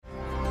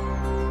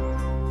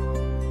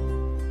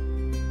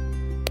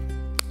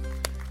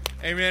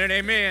Amen and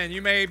amen.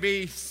 You may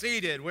be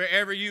seated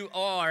wherever you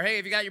are. Hey,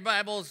 if you got your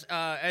Bibles,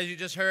 as you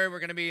just heard, we're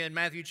going to be in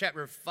Matthew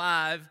chapter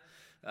 5.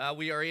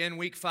 We are in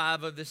week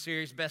 5 of this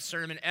series, Best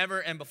Sermon Ever.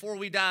 And before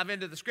we dive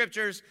into the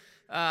scriptures,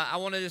 I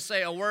want to just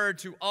say a word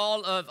to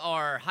all of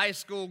our high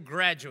school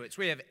graduates.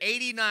 We have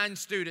 89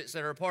 students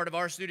that are a part of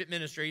our student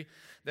ministry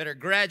that are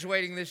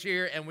graduating this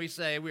year, and we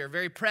say we are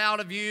very proud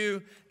of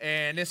you,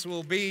 and this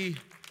will be...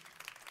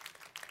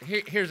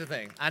 Here's the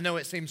thing. I know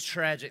it seems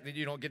tragic that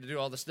you don't get to do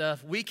all the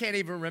stuff. We can't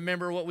even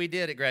remember what we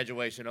did at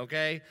graduation,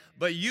 okay?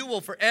 But you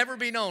will forever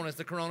be known as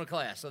the Corona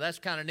class, so that's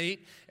kind of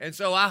neat. And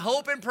so I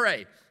hope and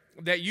pray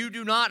that you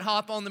do not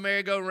hop on the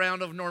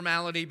merry-go-round of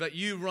normality, but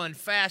you run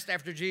fast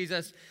after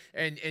Jesus,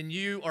 and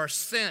you are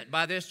sent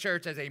by this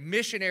church as a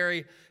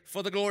missionary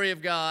for the glory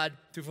of God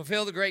to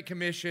fulfill the Great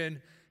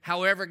Commission,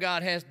 however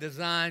God has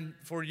designed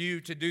for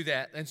you to do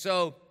that. And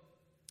so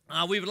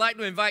we would like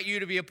to invite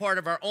you to be a part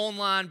of our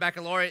online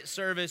baccalaureate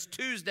service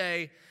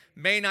Tuesday,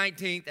 May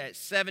 19th at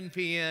 7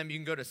 p.m. You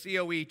can go to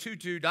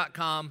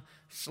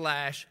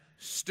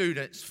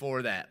coe22.com/students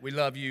for that. We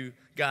love you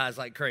guys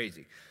like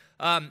crazy.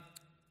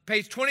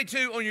 Page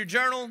 22 on your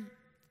journal,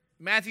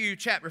 Matthew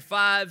chapter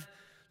 5.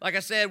 Like I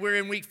said, we're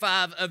in week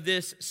 5 of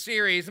this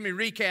series. Let me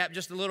recap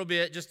just a little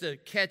bit just to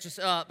catch us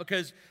up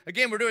because,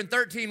 again, we're doing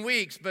 13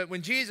 weeks, but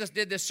when Jesus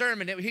did this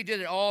sermon, he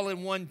did it all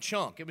in one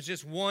chunk. It was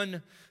just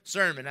one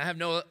sermon. I have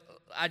no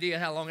idea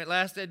how long it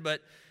lasted,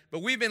 but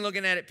we've been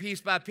looking at it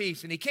piece by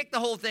piece. And he kicked the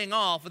whole thing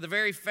off with a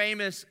very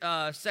famous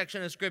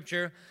section of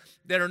Scripture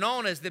that are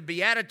known as the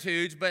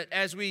Beatitudes. But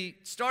as we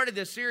started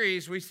this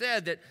series, we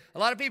said that a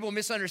lot of people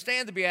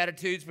misunderstand the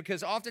Beatitudes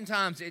because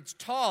oftentimes it's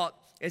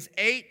taught as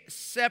 8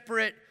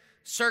 separate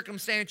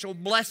circumstantial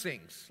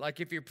blessings. Like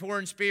if you're poor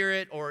in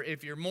spirit, or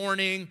if you're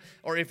mourning,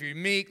 or if you're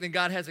meek, then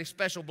God has a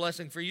special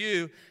blessing for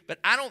you. But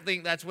I don't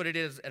think that's what it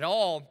is at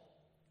all.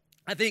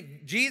 I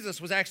think Jesus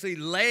was actually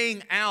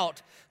laying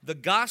out the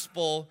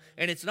gospel,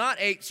 and it's not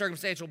 8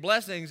 circumstantial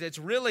blessings. It's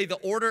really the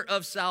order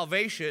of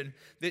salvation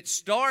that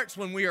starts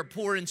when we are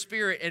poor in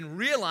spirit and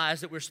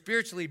realize that we're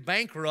spiritually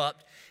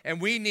bankrupt and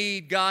we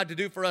need God to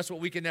do for us what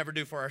we can never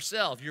do for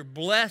ourselves. You're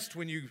blessed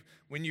when you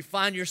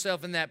find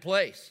yourself in that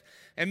place.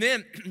 And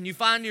then you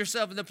find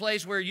yourself in the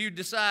place where you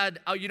decide,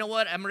 oh, you know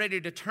what? I'm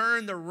ready to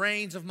turn the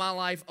reins of my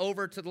life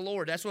over to the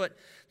Lord. That's what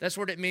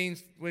it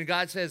means when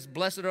God says,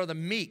 blessed are the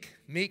meek.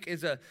 Meek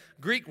is a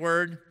Greek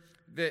word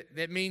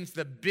that means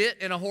the bit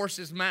in a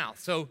horse's mouth.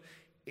 So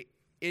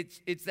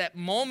it's that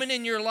moment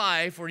in your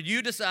life where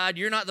you decide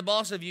you're not the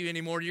boss of you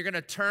anymore. You're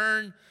going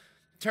to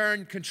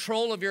turn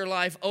control of your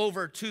life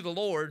over to the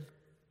Lord.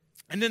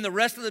 And then the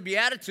rest of the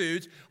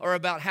Beatitudes are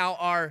about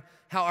how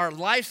our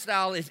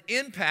lifestyle is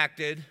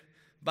impacted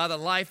by the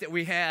life that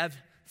we have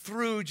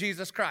through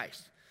Jesus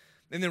Christ.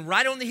 And then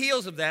right on the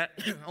heels of that,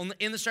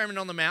 in the Sermon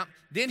on the Mount,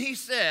 then he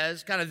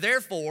says, kind of,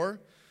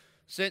 therefore,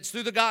 since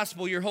through the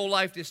gospel your whole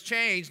life is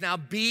changed, now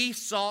be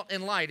salt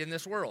and light in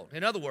this world.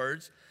 In other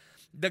words,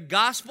 the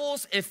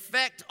gospel's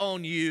effect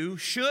on you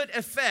should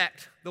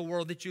affect the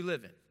world that you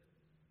live in.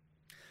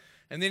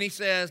 And then he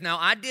says, now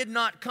I did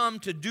not come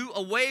to do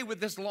away with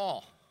this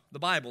law, the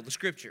Bible, the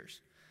scriptures,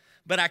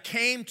 but I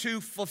came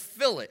to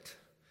fulfill it.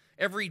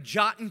 Every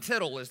jot and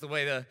tittle is the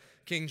way the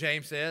King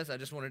James says. I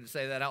just wanted to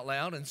say that out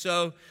loud. And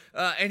so,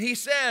 and he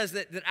says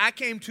that I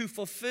came to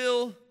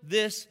fulfill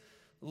this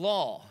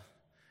law.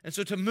 And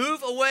so to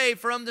move away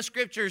from the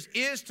scriptures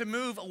is to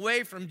move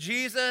away from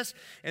Jesus.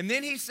 And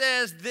then he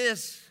says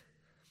this.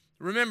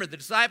 Remember, the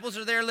disciples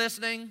are there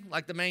listening,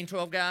 like the main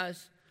 12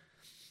 guys.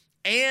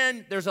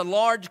 And there's a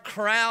large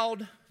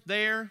crowd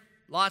there,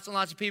 lots and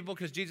lots of people,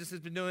 because Jesus has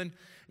been doing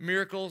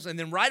miracles. And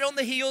then right on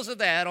the heels of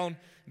that, on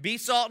be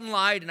salt and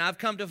light, and I've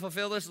come to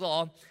fulfill this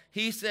law,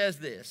 he says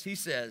this. He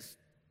says,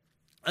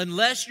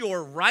 unless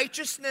your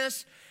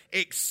righteousness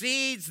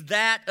exceeds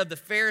that of the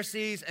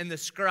Pharisees and the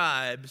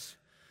scribes,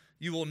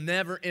 you will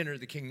never enter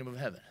the kingdom of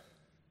heaven.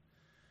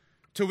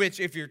 To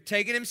which, if you're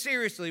taking him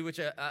seriously, which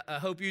I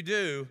hope you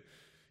do,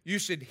 you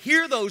should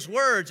hear those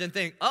words and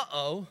think,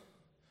 uh-oh,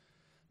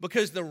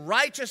 because the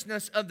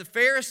righteousness of the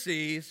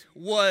Pharisees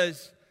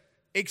was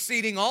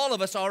exceeding all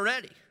of us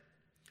already.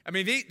 I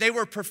mean, they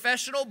were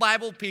professional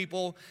Bible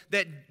people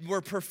that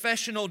were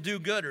professional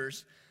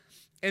do-gooders.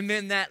 And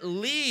then that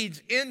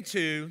leads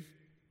into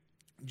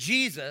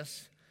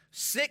Jesus.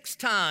 6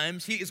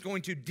 times he is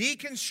going to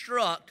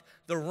deconstruct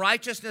the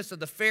righteousness of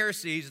the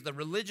Pharisees, the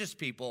religious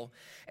people,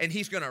 and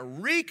he's going to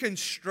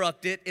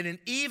reconstruct it in an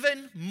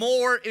even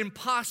more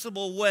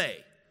impossible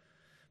way.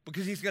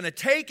 Because he's going to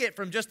take it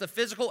from just a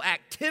physical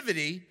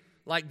activity,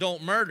 like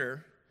don't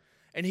murder,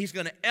 and he's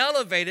going to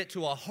elevate it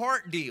to a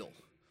heart deal.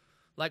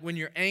 Like when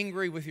you're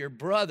angry with your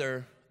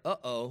brother,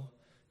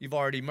 you've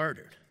already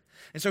murdered.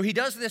 And so he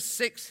does this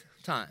 6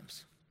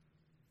 times.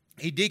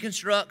 He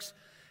deconstructs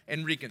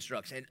and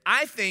reconstructs. And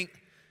I think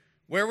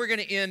where we're going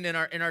to end in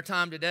our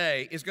time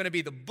today is going to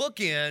be the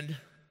bookend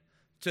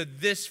to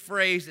this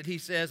phrase that he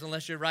says,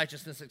 unless your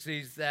righteousness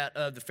exceeds that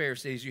of the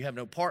Pharisees, you have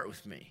no part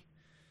with me.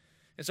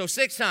 And so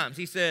 6 times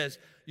he says,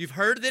 you've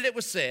heard that it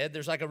was said,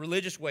 there's like a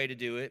religious way to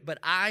do it, but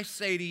I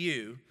say to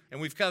you, and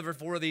we've covered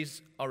 4 of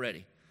these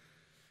already.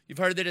 You've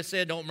heard that it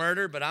said don't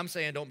murder, but I'm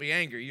saying don't be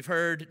angry. You've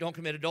heard don't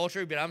commit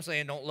adultery, but I'm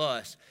saying don't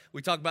lust.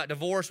 We talked about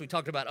divorce, we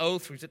talked about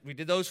oath, we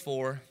did those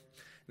 4.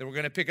 Then we're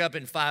going to pick up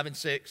in 5 and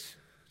 6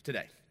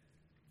 today.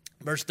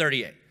 Verse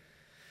 38.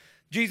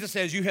 Jesus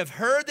says, you have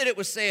heard that it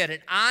was said, an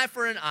eye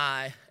for an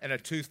eye and a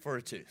tooth for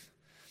a tooth.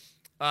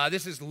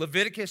 This is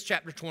Leviticus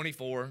chapter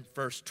 24,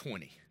 verse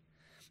 20.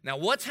 Now,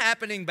 what's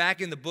happening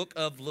back in the book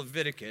of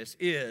Leviticus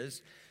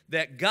is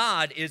that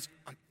God is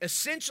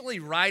essentially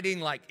writing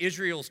like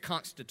Israel's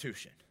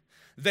constitution.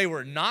 They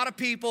were not a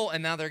people,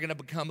 and now they're going to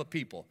become a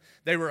people.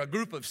 They were a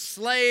group of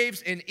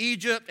slaves in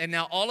Egypt, and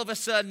now all of a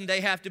sudden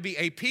they have to be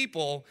a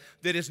people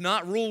that is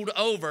not ruled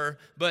over,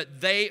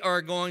 but they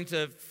are going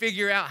to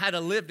figure out how to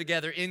live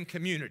together in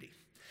community.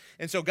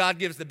 And so God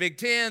gives the Big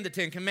Ten, the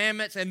 10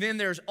 Commandments, and then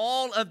there's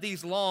all of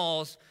these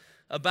laws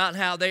about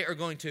how they are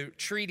going to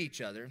treat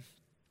each other.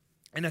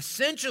 And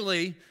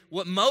essentially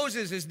what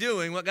Moses is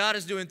doing, what God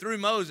is doing through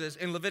Moses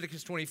in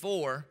Leviticus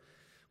 24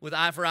 with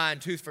eye for eye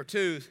and tooth for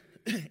tooth,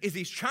 is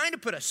he's trying to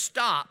put a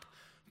stop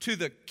to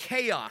the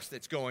chaos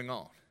that's going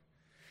on.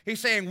 He's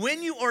saying,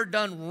 when you are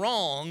done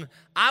wrong,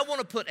 I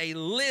want to put a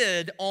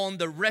lid on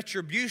the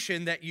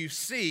retribution that you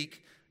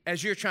seek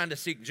as you're trying to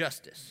seek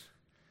justice.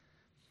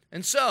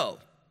 And so,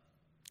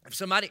 if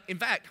somebody, in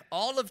fact,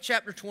 all of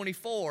chapter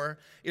 24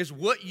 is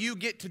what you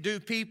get to do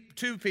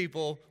to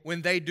people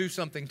when they do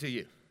something to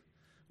you,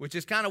 which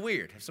is kind of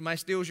weird. If somebody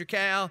steals your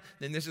cow,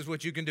 then this is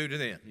what you can do to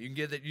them. You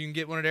can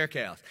get one of their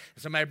cows.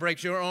 If somebody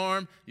breaks your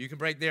arm, you can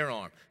break their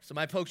arm. If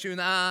somebody pokes you in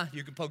the eye,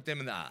 you can poke them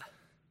in the eye.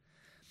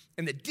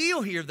 And the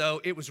deal here, though,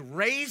 it was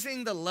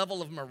raising the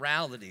level of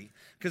morality,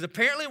 because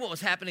apparently what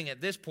was happening at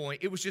this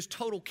point, it was just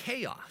total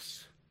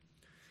chaos,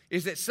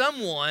 is that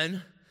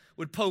someone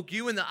would poke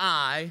you in the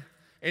eye,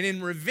 and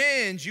in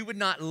revenge, you would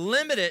not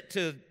limit it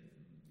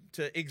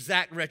to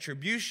exact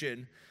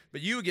retribution,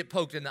 but you would get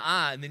poked in the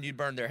eye, and then you'd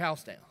burn their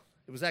house down.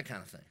 It was that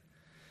kind of thing.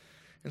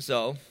 And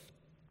so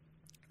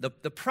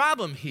the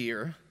problem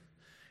here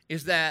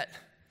is that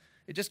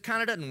it just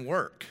kind of doesn't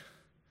work.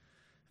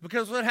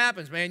 Because what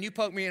happens, man, you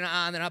poke me in the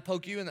eye, and then I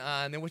poke you in the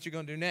eye, and then what you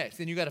going to do next?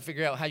 Then you got to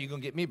figure out how you're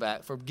going to get me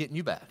back for getting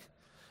you back.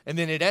 And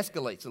then it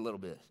escalates a little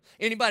bit.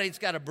 Anybody that's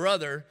got a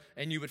brother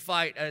and you would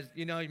fight, as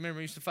you know, you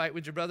remember you used to fight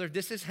with your brother?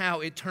 This is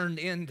how it turned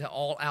into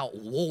all-out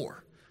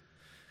war.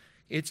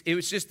 It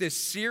was just this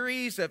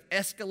series of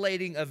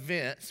escalating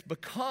events,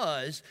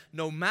 because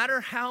no matter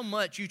how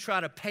much you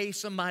try to pay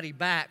somebody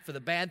back for the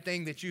bad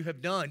thing that you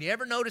have done, you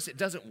ever notice it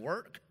doesn't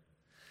work?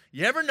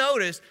 You ever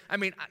notice,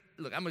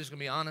 look, I'm just going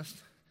to be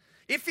honest.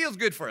 It feels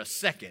good for a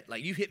second,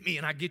 like you hit me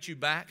and I get you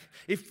back.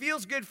 It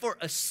feels good for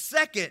a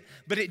second,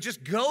 but it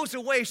just goes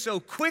away so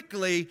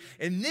quickly,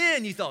 and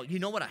then you thought, you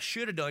know what I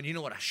should have done, you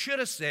know what I should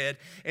have said,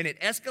 and it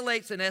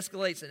escalates and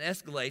escalates and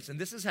escalates, and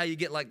this is how you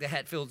get like the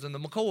Hatfields and the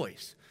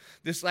McCoys.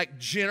 This like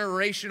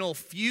generational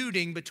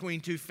feuding between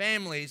two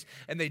families,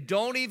 and they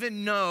don't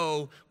even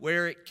know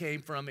where it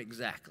came from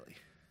exactly.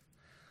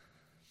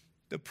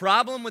 The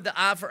problem with the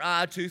eye for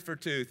eye, tooth for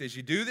tooth is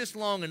you do this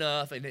long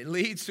enough, and it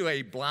leads to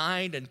a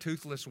blind and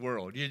toothless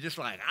world. You're just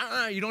like,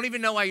 you don't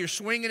even know why you're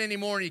swinging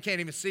anymore, and you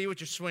can't even see what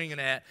you're swinging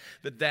at,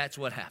 but that's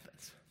what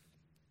happens.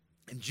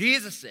 And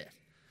Jesus said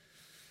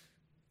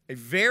a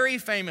very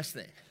famous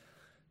thing.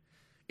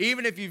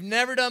 Even if you've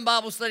never done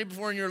Bible study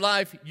before in your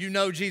life, you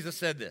know Jesus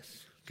said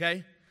this.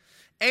 Okay?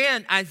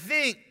 And I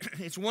think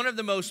it's one of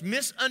the most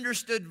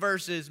misunderstood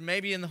verses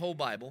maybe in the whole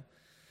Bible.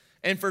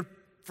 And for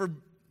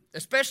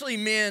especially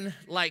men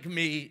like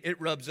me, it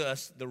rubs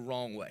us the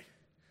wrong way.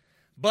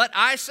 But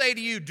I say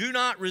to you, do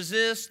not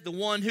resist the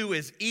one who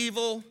is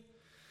evil.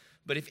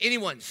 But if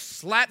anyone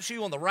slaps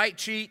you on the right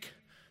cheek,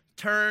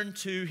 turn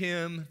to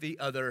him the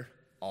other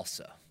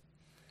also.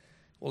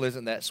 Well,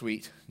 isn't that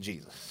sweet,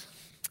 Jesus?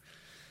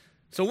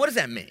 So what does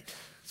that mean?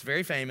 It's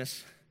very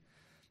famous.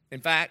 In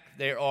fact,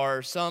 there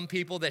are some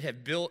people that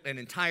have built an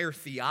entire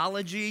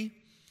theology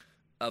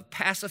of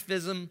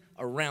pacifism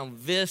around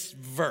this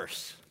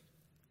verse.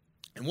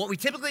 And what we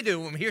typically do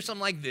when we hear something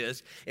like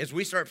this is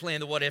we start playing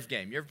the what-if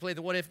game. You ever play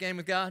the what-if game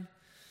with God?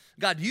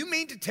 God, do you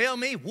mean to tell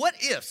me, what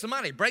if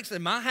somebody breaks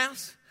in my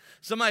house?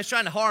 Somebody's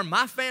trying to harm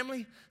my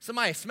family?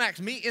 Somebody smacks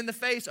me in the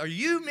face? Or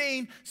you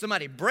mean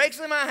somebody breaks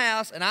in my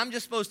house and I'm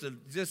just supposed to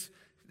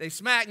they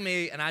smack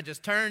me, and I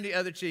just turn the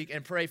other cheek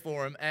and pray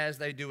for them as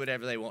they do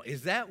whatever they want?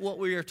 Is that what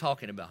we are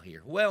talking about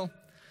here? Well,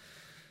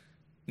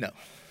 no,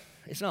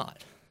 it's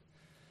not.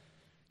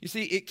 You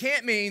see, it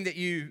can't mean that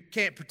you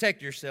can't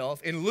protect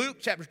yourself. In Luke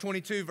chapter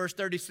 22, verse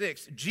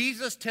 36,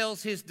 Jesus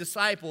tells his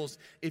disciples,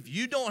 if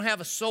you don't have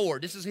a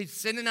sword, he's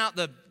sending out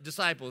the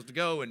disciples to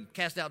go and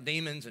cast out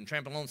demons and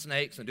trample on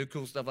snakes and do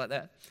cool stuff like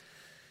that.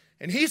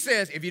 And he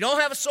says, if you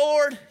don't have a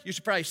sword, you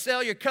should probably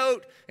sell your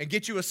coat and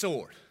get you a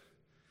sword.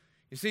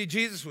 You see,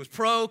 Jesus was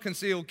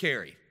pro-concealed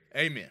carry.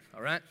 Amen,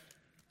 all right?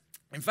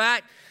 In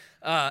fact,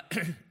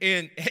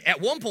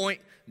 at one point,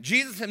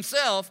 Jesus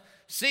himself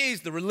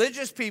sees the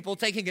religious people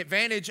taking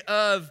advantage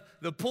of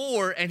the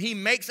poor, and he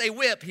makes a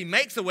whip. He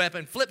makes a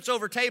weapon, flips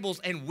over tables,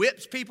 and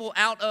whips people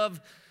out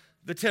of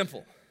the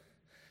temple.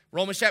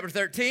 Romans chapter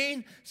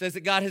 13 says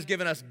that God has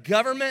given us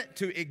government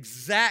to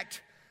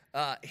exact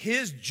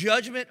his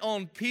judgment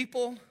on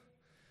people.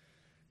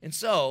 And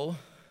so,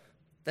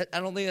 I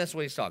don't think that's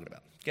what he's talking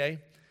about, okay?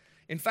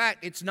 In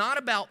fact, it's not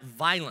about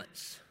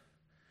violence.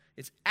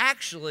 It's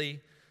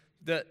actually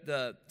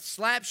the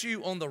slaps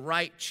you on the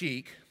right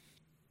cheek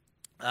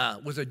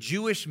was a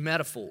Jewish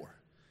metaphor.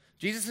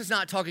 Jesus is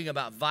not talking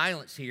about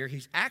violence here.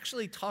 He's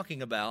actually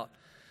talking about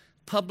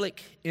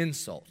public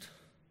insult.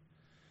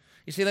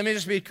 You see, let me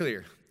just be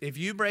clear. If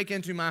you break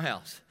into my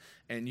house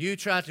and you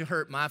try to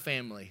hurt my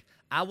family,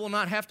 I will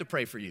not have to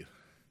pray for you.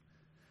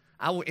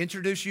 I will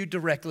introduce you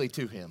directly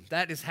to him.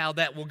 That is how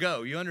that will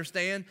go. You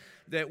understand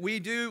that we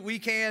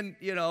can,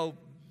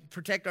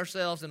 protect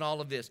ourselves and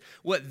all of this.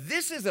 What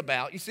this is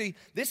about, you see,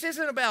 this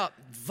isn't about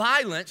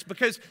violence,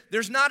 because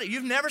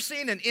you've never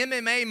seen an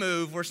MMA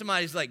move where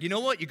somebody's like, you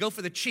know what, you go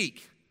for the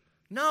cheek.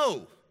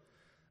 No.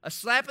 A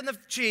slap in the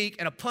cheek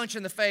and a punch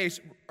in the face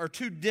are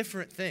two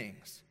different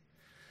things.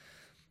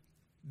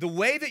 The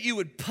way that you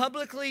would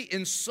publicly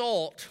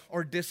insult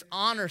or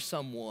dishonor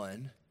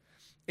someone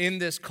in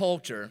this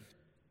culture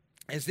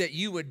is that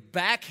you would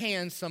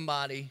backhand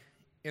somebody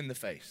in the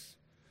face.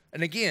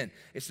 And again,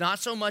 it's not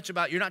so much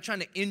about, you're not trying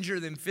to injure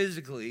them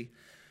physically,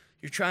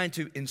 you're trying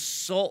to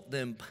insult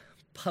them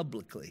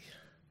publicly.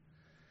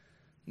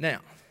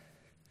 Now,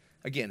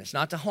 again, it's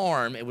not to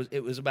harm,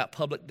 it was about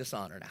public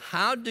dishonor.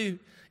 Now,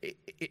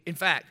 in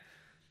fact,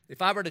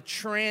 if I were to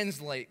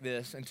translate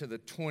this into the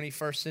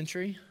 21st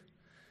century,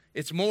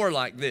 it's more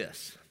like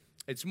this.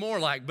 It's more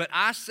like, but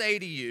I say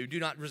to you, do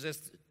not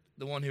resist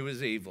the one who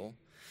is evil.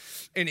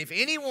 And if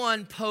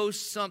anyone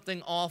posts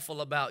something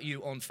awful about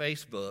you on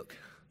Facebook,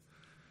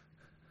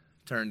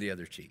 turn the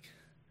other cheek.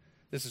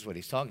 This is what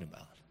he's talking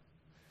about.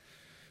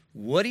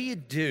 What do you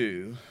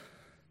do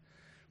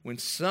when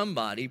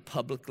somebody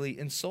publicly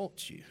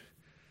insults you?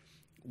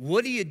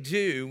 What do you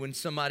do when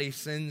somebody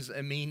sends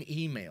a mean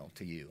email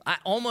to you?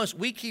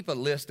 We keep a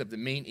list of the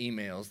mean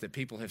emails that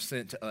people have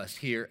sent to us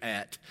here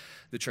at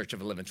the Church of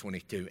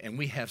 1122, and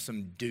we have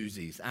some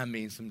doozies. I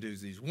mean some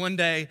doozies. One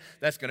day,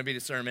 that's going to be the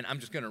sermon. I'm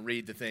just going to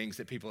read the things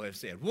that people have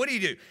said. What do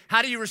you do?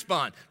 How do you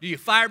respond? Do you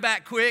fire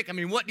back quick? I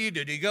mean, what do you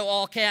do? Do you go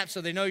all caps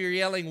so they know you're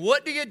yelling?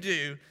 What do you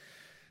do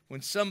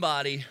when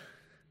somebody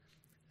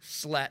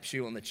slaps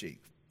you on the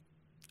cheek?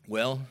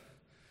 Well,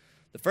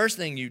 the first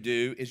thing you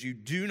do is you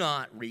do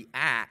not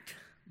react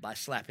by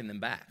slapping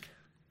them back.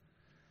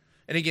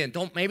 And again,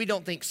 don't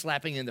think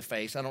slapping in the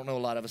face. I don't know a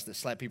lot of us that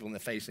slap people in the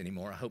face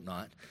anymore. I hope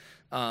not.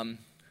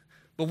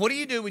 But what do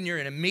you do when you're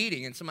in a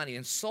meeting and somebody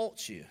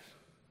insults you?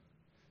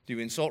 Do you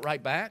insult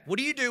right back? What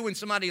do you do when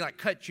somebody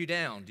cuts you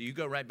down? Do you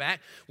go right back?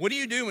 What do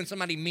you do when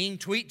somebody mean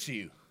tweets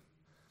you?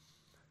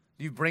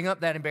 Do you bring up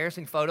that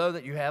embarrassing photo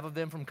that you have of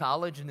them from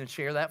college and then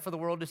share that for the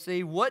world to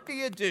see? What do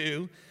you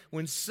do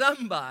when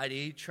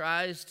somebody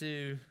tries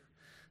to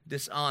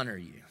dishonor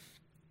you?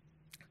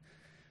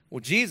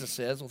 Well, Jesus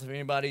says, if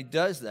anybody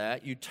does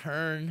that, you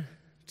turn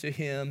to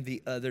him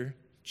the other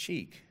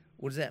cheek.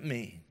 What does that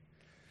mean?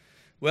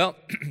 Well,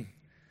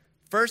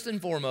 first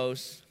and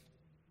foremost,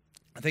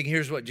 I think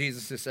here's what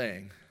Jesus is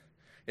saying,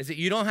 is that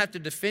you don't have to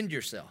defend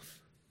yourself,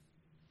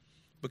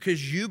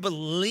 because you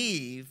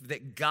believe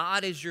that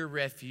God is your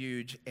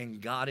refuge and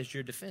God is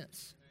your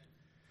defense.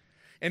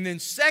 And then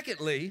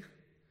secondly,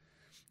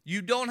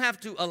 you don't have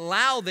to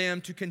allow them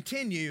to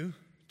continue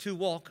to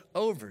walk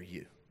over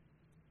you.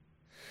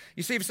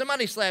 You see, if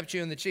somebody slaps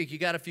you in the cheek, you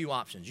got a few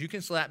options. You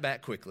can slap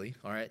back quickly,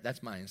 all right?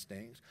 That's my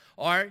instincts.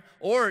 All right?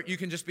 Or you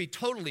can just be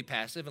totally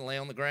passive and lay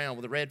on the ground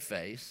with a red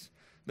face.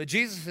 But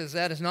Jesus says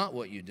that is not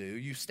what you do.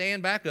 You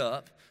stand back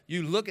up,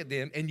 you look at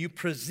them, and you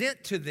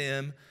present to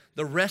them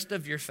the rest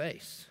of your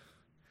face.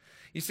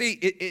 You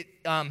see,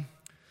 I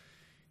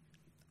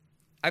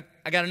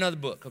got another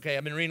book, okay?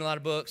 I've been reading a lot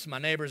of books. My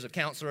neighbor's a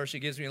counselor. She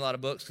gives me a lot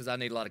of books because I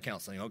need a lot of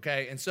counseling,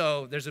 okay? And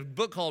so there's a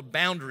book called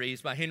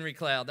Boundaries by Henry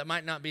Cloud. That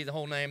might not be the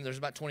whole name. There's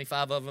about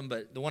 25 of them,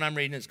 but the one I'm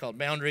reading is called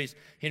Boundaries.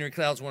 Henry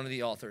Cloud's one of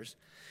the authors.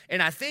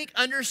 And I think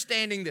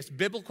understanding this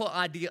biblical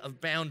idea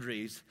of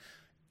boundaries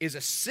is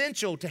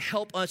essential to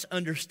help us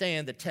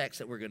understand the text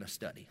that we're going to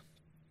study.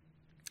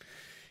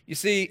 You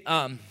see,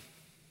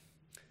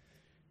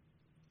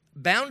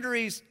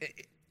 boundaries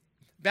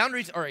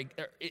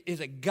is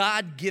a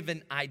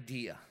God-given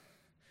idea.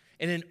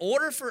 And in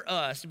order for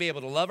us to be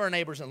able to love our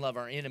neighbors and love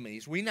our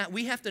enemies,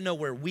 we have to know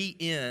where we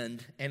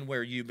end and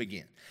where you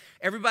begin.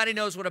 Everybody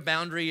knows what a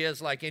boundary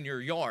is like in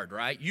your yard,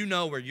 right? You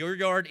know where your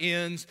yard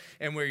ends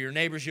and where your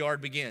neighbor's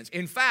yard begins.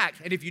 In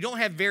fact, and if you don't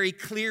have very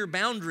clear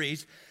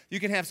boundaries, you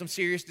can have some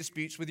serious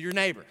disputes with your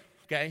neighbor.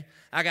 Okay,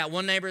 I got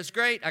one neighbor that's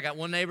great. I got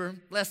one neighbor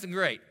less than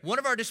great. One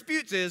of our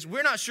disputes is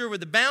we're not sure where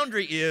the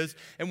boundary is,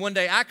 and one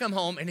day I come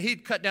home and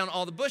he'd cut down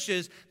all the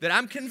bushes that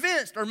I'm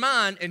convinced are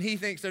mine, and he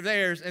thinks they're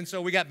theirs, and so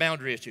we got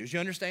boundary issues. You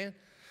understand?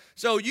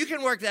 So you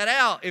can work that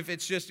out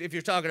if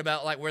you're talking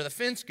about like where the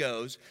fence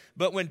goes,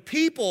 but when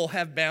people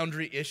have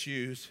boundary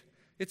issues,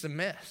 It's a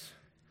mess.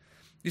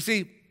 You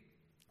see,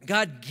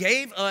 God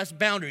gave us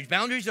boundaries.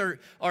 Boundaries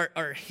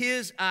are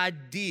his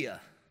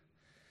idea.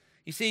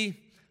 You see,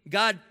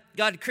 God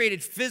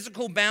created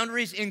physical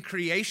boundaries in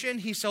creation.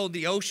 He told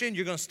the ocean,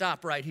 you're going to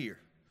stop right here.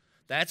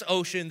 That's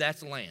ocean,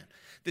 that's land.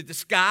 That the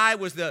sky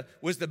was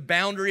the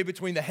boundary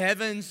between the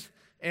heavens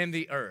and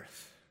the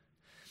earth.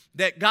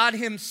 That God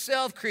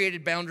himself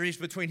created boundaries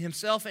between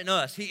himself and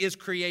us. He is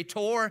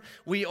creator,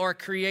 we are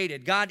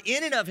created. God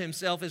in and of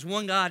himself is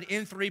one God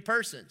in three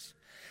persons.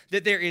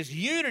 That there is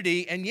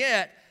unity, and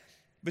yet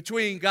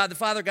between God the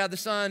Father, God the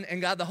Son, and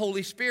God the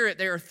Holy Spirit,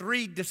 there are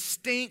three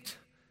distinct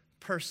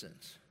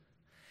persons.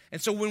 And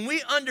so when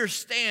we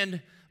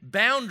understand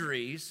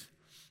boundaries,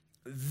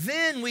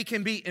 then we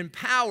can be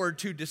empowered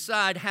to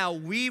decide how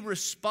we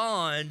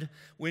respond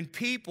when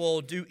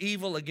people do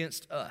evil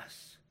against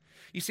us.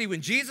 You see, when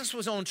Jesus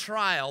was on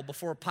trial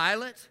before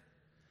Pilate,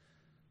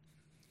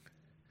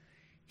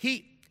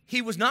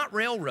 he was not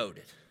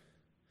railroaded.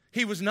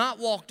 He was not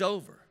walked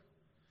over.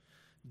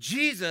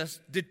 Jesus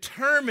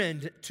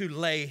determined to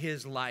lay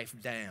his life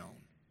down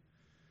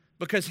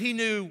because he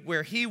knew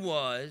where he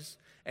was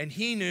and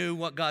he knew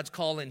what God's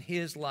call in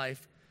his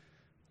life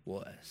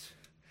was.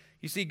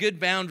 You see, good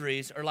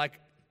boundaries are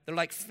they're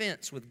like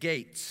fence with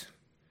gates,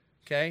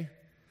 okay?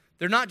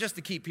 They're not just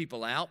to keep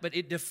people out, but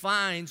it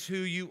defines who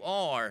you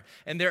are.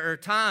 And there are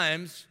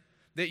times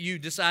that you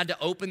decide to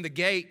open the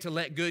gate to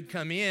let good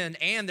come in,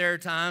 and there are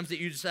times that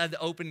you decide to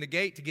open the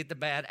gate to get the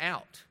bad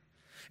out.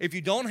 If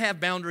you don't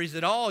have boundaries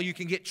at all, you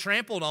can get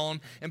trampled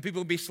on, and people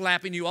will be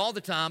slapping you all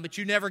the time, but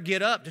you never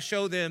get up to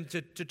show them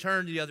to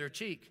turn the other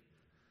cheek.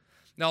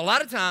 Now, a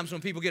lot of times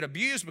when people get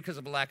abused because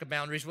of a lack of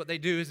boundaries, what they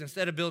do is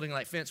instead of building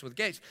like fence with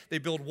gates, they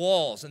build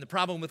walls. And the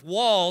problem with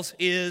walls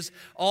is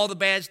all the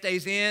bad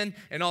stays in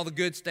and all the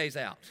good stays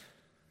out.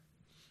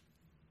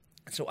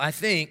 So I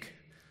think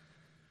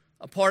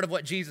a part of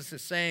what Jesus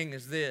is saying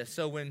is this.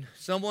 So when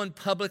someone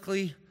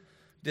publicly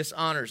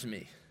dishonors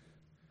me,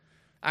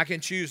 I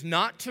can choose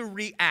not to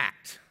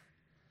react.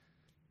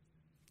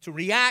 To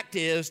react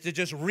is to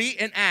just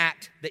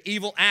reenact the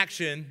evil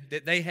action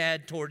that they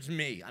had towards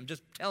me. I'm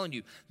just telling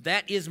you,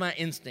 that is my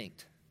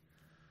instinct.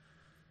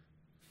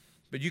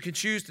 But you can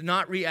choose to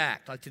not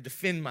react, like to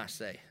defend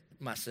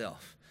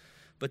myself,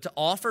 but to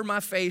offer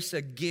my face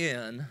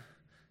again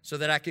so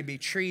that I can be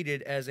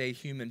treated as a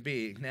human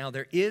being. Now,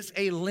 there is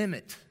a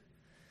limit.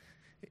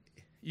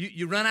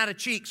 You run out of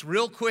cheeks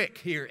real quick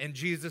here in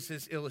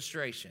Jesus'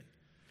 illustration.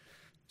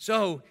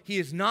 So he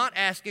is not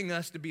asking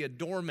us to be a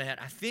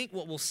doormat. I think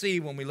what we'll see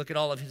when we look at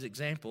all of his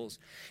examples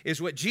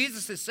is what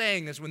Jesus is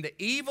saying is when the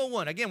evil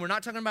one, again, we're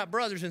not talking about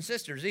brothers and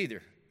sisters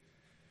either.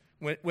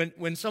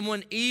 When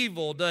someone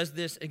evil does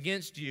this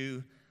against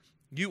you,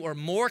 you are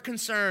more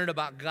concerned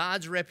about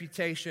God's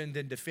reputation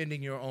than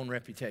defending your own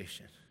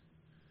reputation.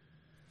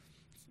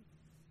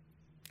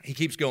 He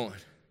keeps going.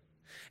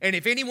 And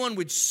if anyone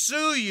would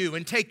sue you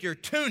and take your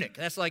tunic,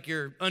 that's like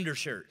your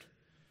undershirt,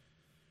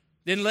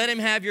 then let him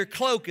have your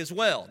cloak as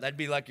well. That'd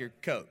be like your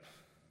coat.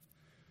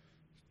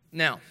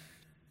 Now,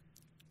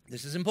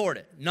 this is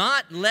important.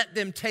 Not let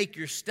them take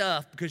your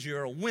stuff because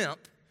you're a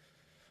wimp,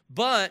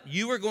 but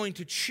you are going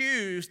to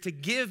choose to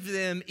give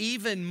them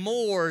even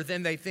more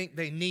than they think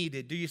they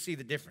needed. Do you see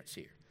the difference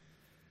here?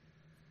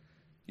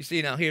 You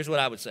see, now here's what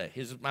I would say.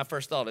 My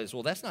first thought is,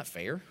 well, that's not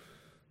fair.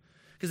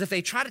 Because if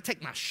they try to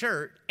take my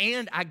shirt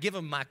and I give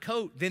them my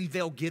coat, then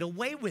they'll get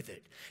away with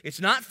it. It's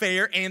not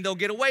fair and they'll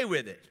get away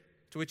with it.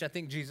 To which I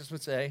think Jesus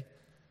would say,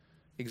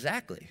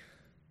 exactly.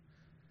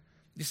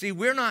 You see,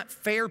 we're not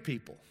fair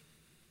people.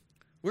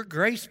 We're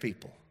grace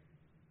people.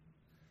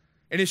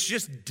 And it's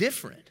just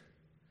different.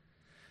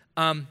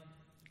 I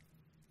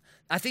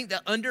think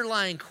the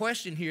underlying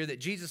question here that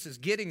Jesus is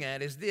getting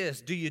at is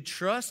this. Do you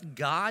trust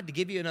God to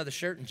give you another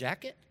shirt and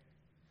jacket?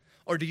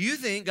 Or do you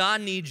think God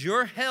needs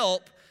your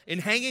help in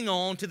hanging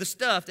on to the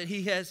stuff that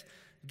he has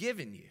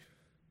given you?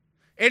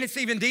 And it's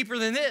even deeper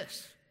than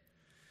this.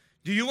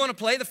 Do you want to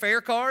play the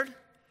fair card?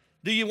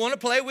 Do you want to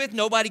play with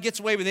nobody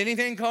gets away with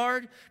anything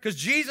card? Because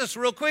Jesus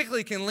real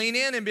quickly can lean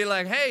in and be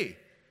like, hey,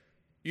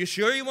 you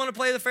sure you want to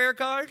play the fair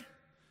card?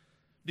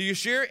 Do you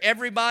sure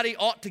everybody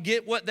ought to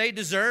get what they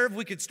deserve?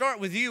 We could start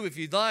with you if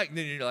you'd like. And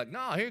then you're like,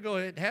 no, here, go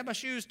ahead, have my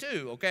shoes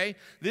too, okay?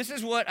 This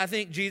is what I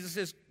think Jesus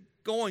is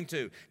going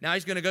to. Now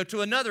he's going to go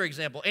to another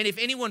example. And if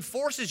anyone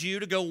forces you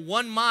to go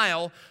 1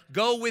 mile,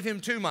 go with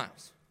him 2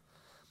 miles.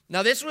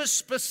 Now this was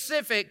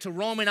specific to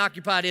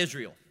Roman-occupied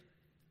Israel.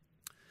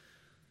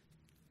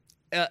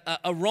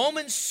 A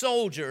Roman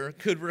soldier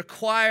could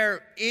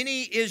require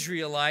any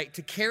Israelite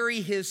to carry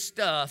his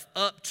stuff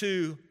up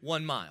to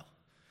 1 mile.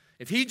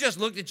 If he just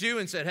looked at you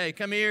and said, hey,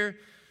 come here,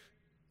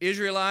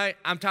 Israelite,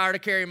 I'm tired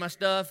of carrying my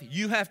stuff.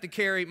 You have to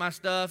carry my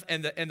stuff.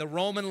 And the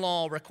Roman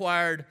law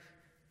required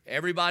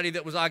everybody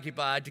that was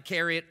occupied to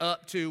carry it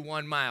up to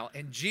 1 mile.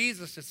 And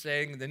Jesus is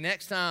saying the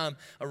next time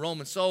a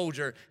Roman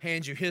soldier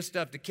hands you his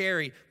stuff to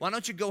carry, why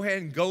don't you go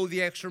ahead and go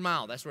the extra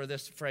mile? That's where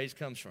this phrase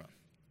comes from.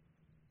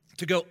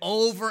 To go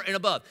over and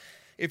above.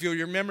 If you'll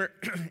remember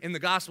in the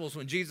Gospels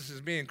when Jesus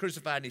is being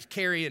crucified and he's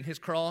carrying his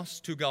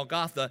cross to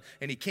Golgotha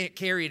and he can't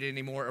carry it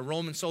anymore, a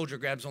Roman soldier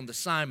grabs onto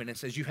Simon and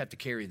says, you have to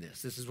carry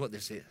this. This is what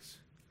this is.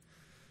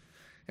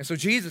 And so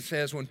Jesus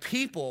says, when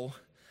people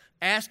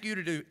ask you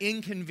to do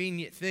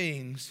inconvenient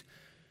things,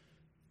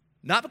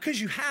 not because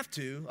you have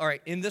to, all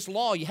right, in this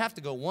law you have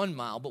to go 1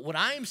 mile, but what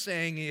I am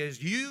saying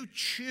is you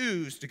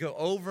choose to go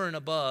over and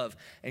above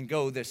and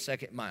go this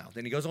 2nd mile.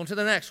 Then he goes on to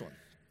the next one.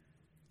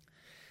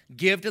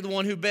 Give to the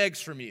one who begs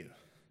from you.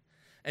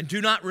 And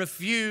do not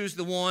refuse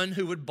the one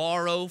who would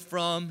borrow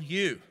from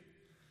you.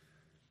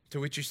 To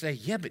which you say,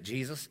 yeah, but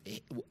Jesus,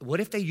 what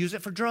if they use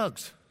it for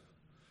drugs?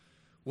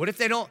 What if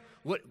they don't?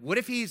 What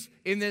if he's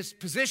in this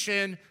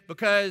position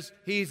because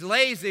he's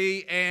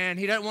lazy and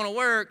he doesn't want to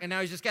work and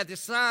now he's just got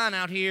this sign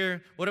out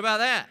here? What about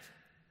that?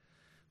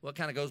 Well, it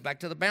kind of goes back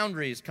to the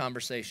boundaries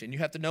conversation. You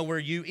have to know where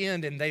you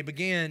end and they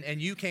begin,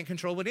 and you can't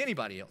control what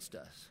anybody else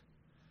does.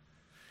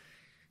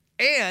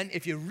 And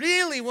if you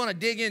really want to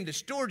dig into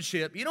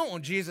stewardship, you don't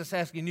want Jesus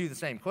asking you the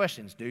same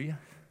questions, do you?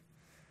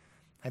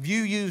 Have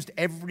you used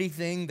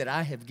everything that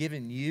I have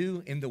given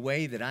you in the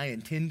way that I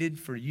intended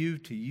for you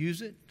to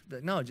use it?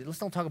 But no, let's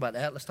don't talk about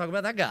that. Let's talk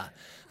about that guy.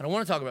 I don't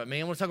want to talk about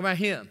me. I want to talk about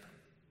him.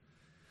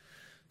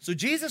 So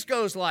Jesus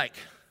goes like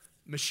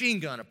machine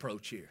gun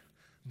approach here.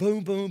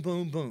 Boom, boom,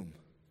 boom, boom.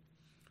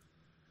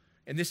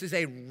 And this is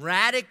a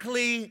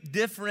radically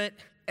different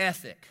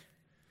ethic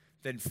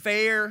than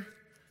fair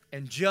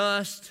and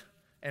just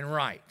and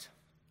right.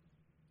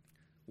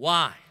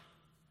 Why?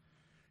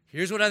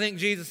 Here's what I think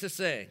Jesus is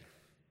saying.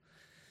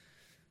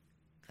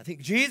 I think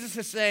Jesus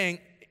is saying,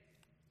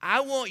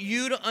 I want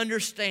you to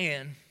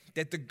understand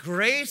that the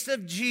grace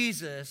of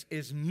Jesus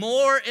is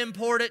more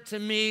important to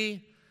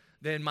me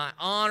than my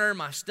honor,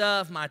 my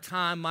stuff, my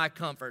time, my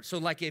comfort. So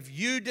like if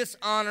you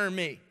dishonor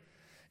me,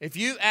 if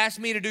you ask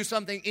me to do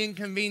something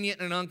inconvenient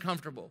and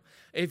uncomfortable,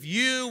 if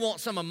you want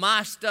some of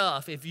my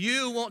stuff, if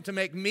you want to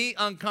make me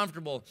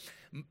uncomfortable,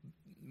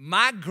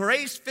 my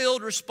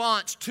grace-filled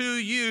response to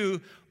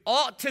you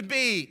ought to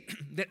be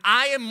that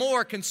I am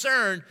more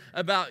concerned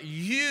about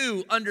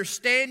you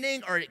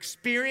understanding or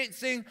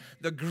experiencing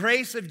the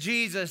grace of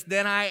Jesus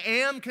than I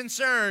am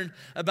concerned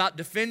about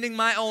defending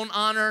my own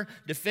honor,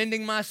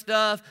 defending my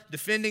stuff,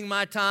 defending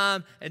my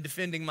time, and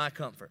defending my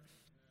comfort.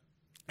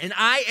 And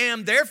I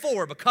am,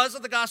 therefore, because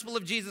of the gospel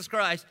of Jesus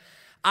Christ,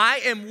 I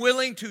am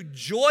willing to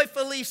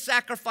joyfully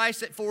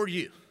sacrifice it for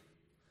you.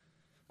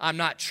 I'm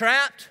not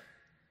trapped.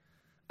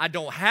 I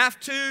don't have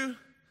to.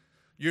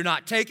 You're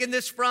not taking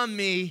this from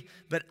me,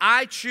 but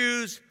I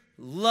choose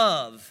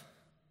love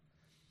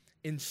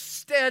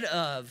instead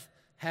of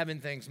having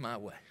things my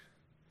way.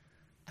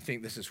 I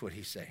think this is what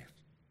he's saying.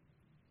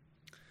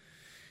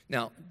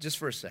 Now, just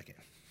for a second,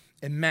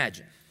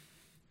 imagine,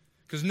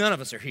 because none of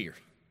us are here.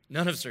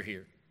 None of us are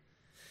here.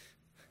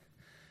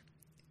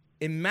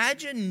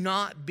 Imagine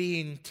not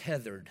being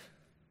tethered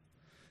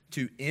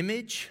to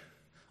image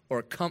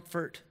or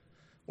comfort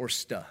or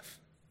stuff.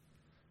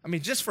 I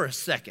mean, just for a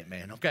second,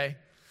 man, okay?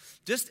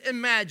 Just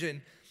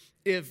imagine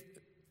if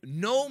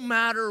no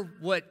matter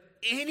what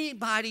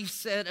anybody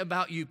said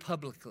about you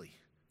publicly,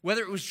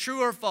 whether it was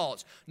true or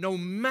false, no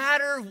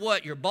matter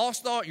what your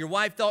boss thought, your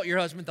wife thought, your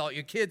husband thought,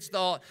 your kids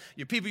thought,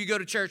 your people you go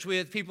to church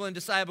with, people in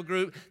disciple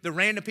group, the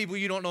random people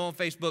you don't know on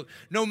Facebook,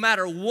 no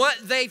matter what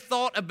they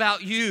thought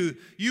about you,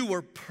 you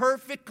were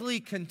perfectly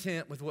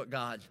content with what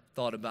God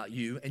thought about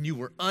you, and you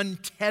were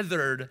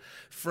untethered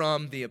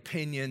from the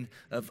opinion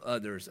of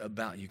others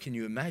about you. Can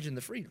you imagine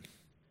the freedom?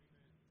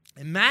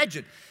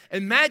 Imagine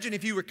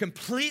if you were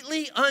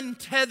completely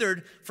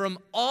untethered from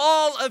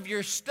all of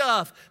your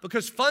stuff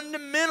because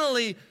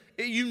fundamentally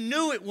you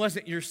knew it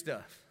wasn't your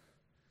stuff.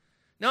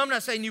 Now, I'm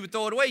not saying you would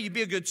throw it away. You'd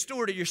be a good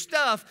steward of your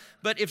stuff,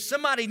 but if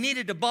somebody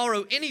needed to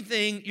borrow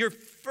anything,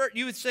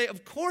 you would say,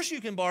 of course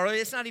you can borrow it.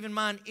 It's not even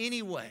mine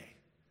anyway.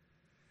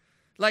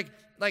 Like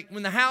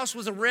when the house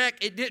was a wreck,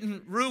 it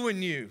didn't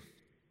ruin you.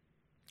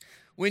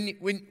 When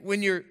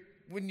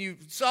you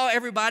saw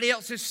everybody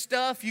else's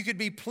stuff, you could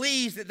be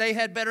pleased that they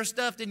had better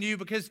stuff than you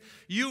because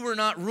you were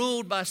not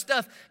ruled by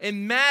stuff.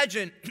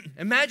 Imagine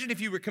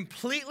if you were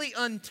completely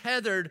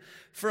untethered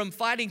from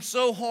fighting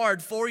so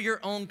hard for your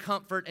own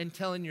comfort and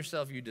telling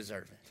yourself you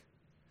deserve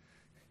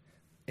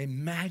it.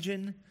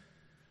 Imagine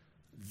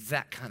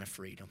that kind of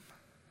freedom.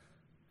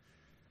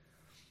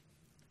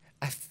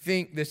 I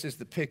think this is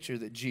the picture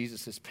that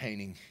Jesus is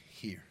painting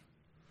here.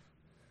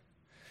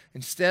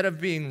 Instead of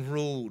being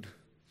ruled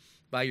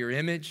by your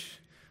image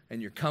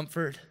and your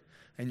comfort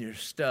and your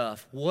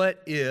stuff,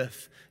 what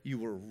if you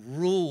were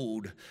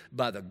ruled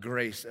by the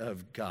grace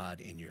of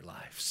God in your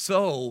life?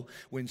 So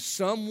when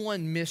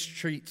someone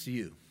mistreats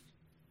you,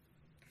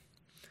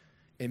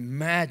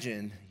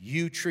 imagine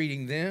you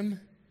treating them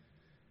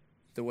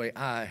the way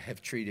I have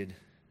treated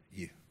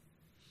you.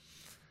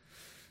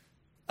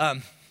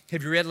 Have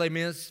you read Les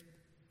Mis?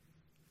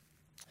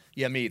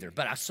 Yeah, me either.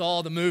 But I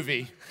saw the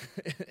movie,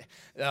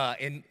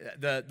 in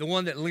the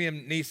one that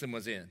Liam Neeson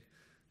was in.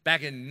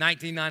 Back in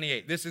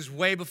 1998. This is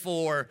way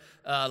before,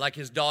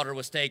 his daughter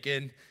was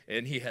taken,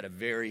 and he had a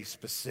very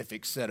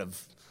specific set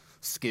of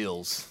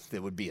skills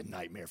that would be a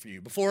nightmare for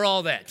you. Before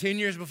all that, 10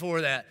 years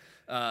before that,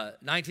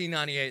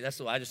 1998,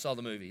 I just saw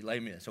the movie, Les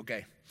Mis,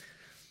 okay.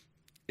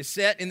 It's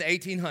set in the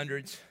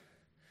 1800s,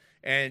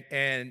 and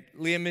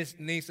Liam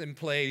Neeson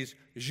plays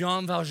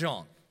Jean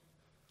Valjean.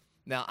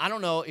 Now, I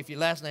don't know if your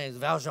last name is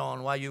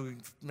Valjean, why you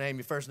name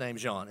your first name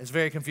Jean. It's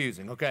very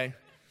confusing, okay?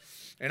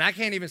 And I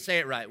can't even say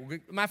it right.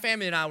 My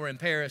family and I were in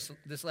Paris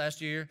this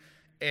last year,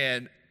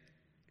 and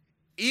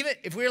even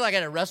if we were like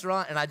at a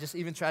restaurant and I just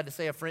even tried to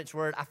say a French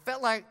word, I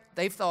felt like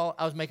they thought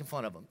I was making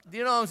fun of them. Do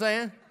you know what I'm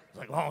saying? It's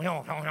like,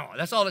 oh,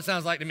 that's all it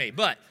sounds like to me.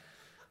 But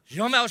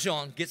Jean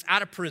Valjean gets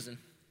out of prison.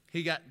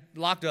 He got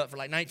locked up for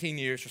like 19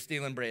 years for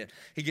stealing bread.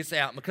 He gets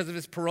out. And because of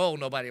his parole,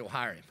 nobody will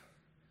hire him.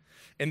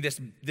 And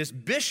this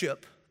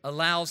bishop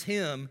allows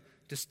him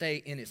to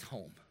stay in his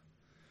home.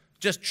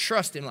 Just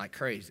trust him like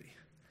crazy.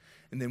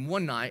 And then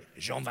one night,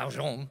 Jean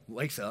Valjean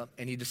wakes up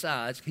and he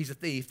decides he's a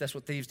thief. That's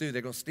what thieves do.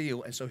 They're going to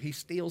steal. And so he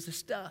steals his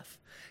stuff.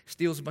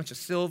 Steals a bunch of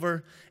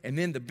silver. And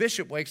then the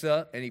bishop wakes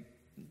up and he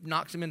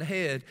knocks him in the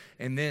head.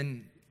 And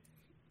then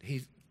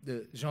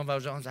Jean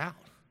Valjean's out.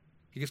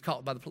 He gets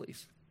caught by the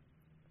police.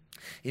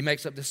 He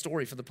makes up this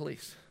story for the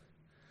police.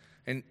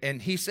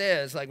 And he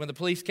says, like, when the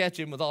police catch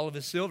him with all of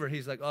his silver,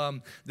 he's like,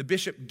 the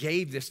bishop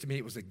gave this to me.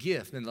 It was a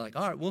gift. And they're like,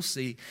 all right, we'll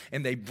see.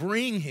 And they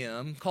bring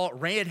him, caught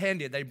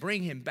red-handed, they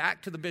bring him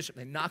back to the bishop.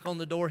 They knock on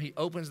the door. He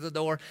opens the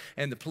door.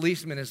 And the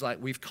policeman is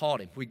like, we've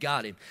caught him. We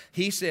got him.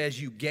 He says,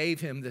 you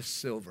gave him this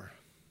silver.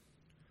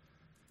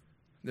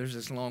 There's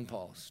this long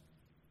pause.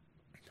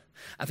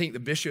 I think the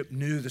bishop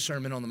knew the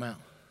Sermon on the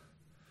Mount.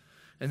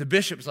 And the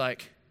bishop's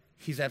like,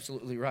 he's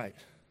absolutely right.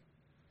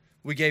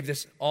 We gave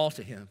this all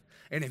to him.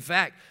 And in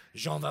fact,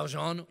 Jean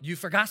Valjean, you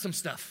forgot some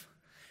stuff.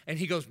 And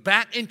he goes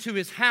back into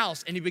his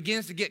house and he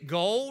begins to get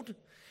gold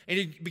and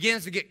he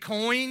begins to get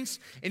coins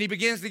and he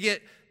begins to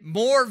get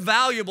more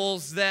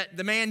valuables that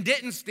the man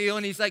didn't steal.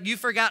 And he's like, you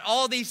forgot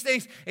all these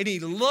things. And he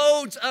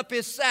loads up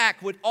his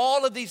sack with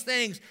all of these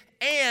things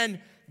and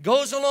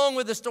goes along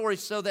with the story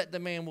so that the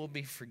man will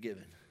be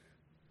forgiven.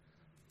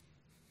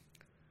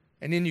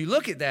 And then you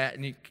look at that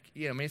and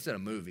it's in a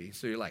movie.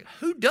 So you're like,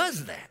 who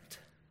does that?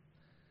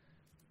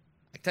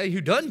 Tell you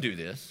who doesn't do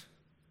this.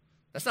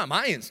 That's not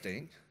my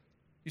instinct.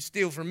 You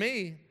steal from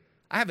me.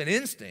 I have an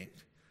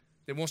instinct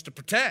that wants to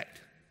protect,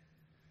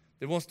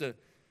 that wants to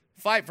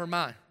fight for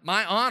my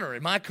honor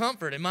and my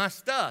comfort and my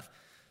stuff.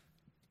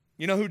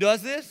 You know who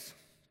does this?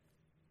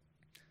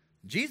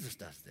 Jesus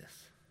does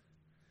this.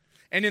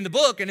 And in the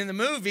book and in the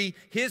movie,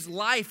 his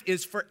life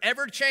is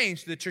forever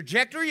changed. The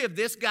trajectory of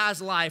this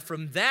guy's life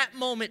from that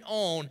moment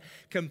on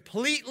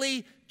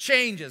completely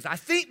changes. I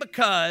think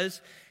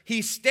because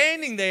he's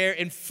standing there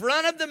in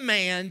front of the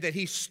man that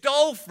he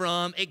stole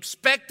from,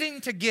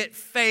 expecting to get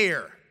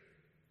fair.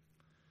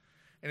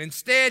 And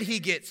instead, he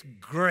gets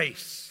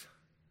grace.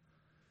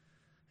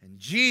 And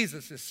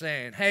Jesus is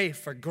saying, hey,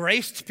 for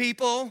graced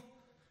people,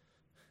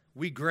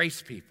 we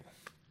grace people.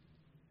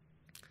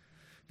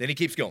 Then he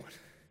keeps going.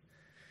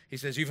 He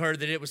says, you've heard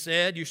that it was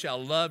said, you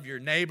shall love your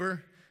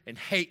neighbor and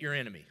hate your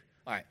enemy.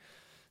 All right,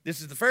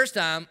 this is the first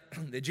time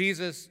that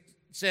Jesus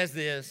says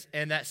this,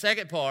 and that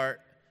second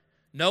part,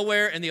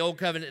 nowhere in the Old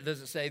Covenant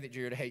does it say that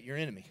you're to hate your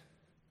enemy.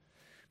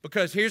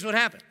 Because here's what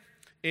happened.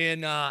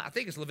 In, I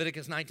think it's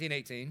Leviticus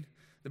 19:18,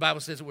 the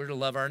Bible says that we're to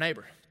love our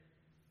neighbor.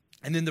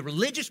 And then the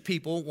religious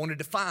people wanted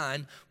to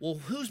find, well,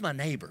 who's my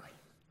neighbor?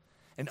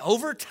 And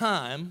over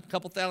time, a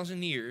couple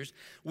thousand years,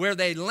 where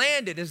they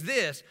landed is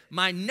this: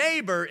 my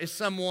neighbor is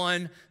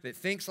someone that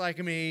thinks like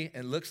me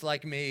and looks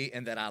like me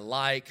and that I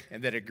like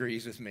and that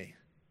agrees with me.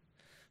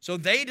 So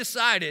they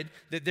decided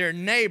that their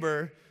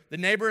neighbor, the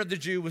neighbor of the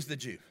Jew, was the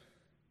Jew.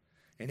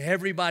 And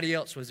everybody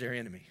else was their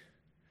enemy.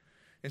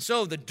 And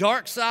so the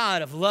dark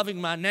side of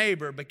loving my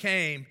neighbor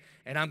became,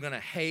 and I'm going to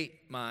hate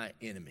my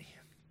enemy.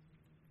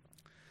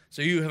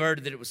 So you have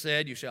heard that it was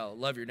said, you shall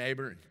love your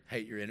neighbor and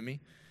hate your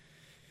enemy.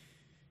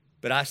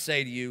 But I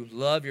say to you,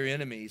 love your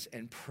enemies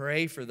and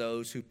pray for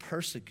those who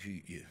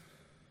persecute you.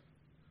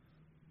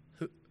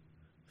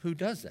 Who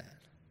does that?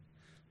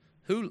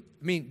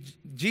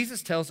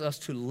 Jesus tells us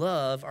to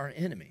love our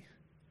enemy.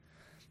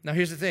 Now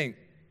here's the thing.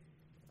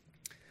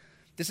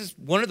 This is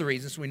one of the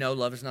reasons we know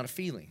love is not a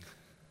feeling.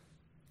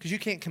 Because you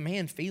can't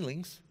command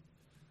feelings.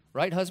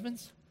 Right,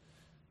 husbands?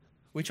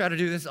 We try to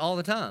do this all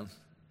the time.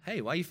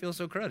 Hey, why you feel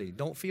so cruddy?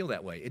 Don't feel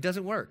that way. It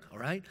doesn't work, all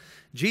right?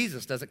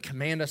 Jesus doesn't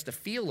command us to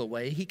feel a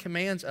way. He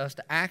commands us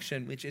to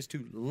action, which is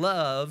to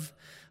love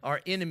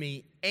our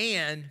enemy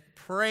and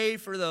pray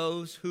for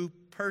those who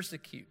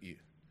persecute you.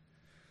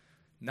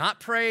 Not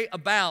pray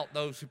about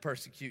those who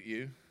persecute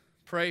you.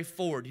 Pray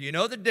for. Do you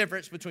know the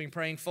difference between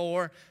praying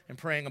for and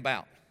praying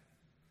about?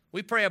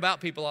 We pray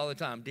about people all the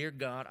time. Dear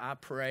God, I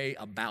pray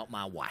about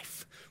my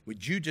wife.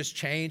 Would you just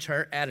change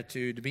her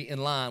attitude to be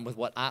in line with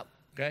what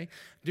okay?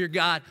 Dear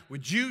God,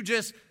 would you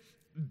just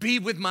be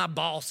with my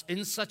boss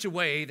in such a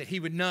way that he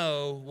would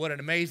know what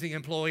an amazing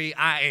employee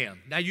I am?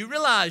 Now, you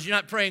realize you're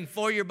not praying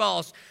for your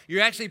boss.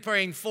 You're actually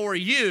praying for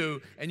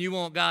you, and you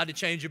want God to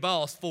change your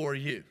boss for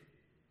you.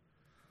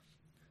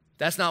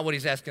 That's not what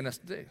he's asking us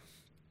to do.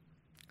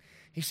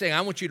 He's saying,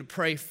 I want you to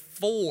pray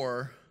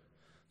for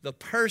the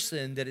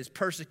person that is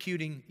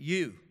persecuting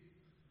you.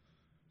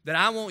 That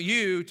I want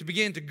you to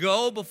begin to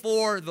go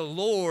before the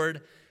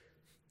Lord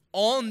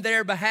on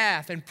their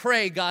behalf and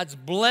pray God's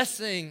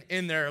blessing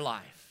in their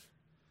life.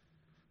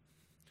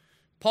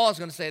 Paul's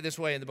going to say it this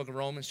way in the book of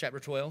Romans chapter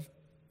 12.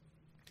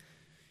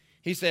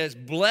 He says,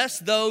 bless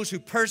those who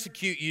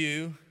persecute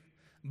you,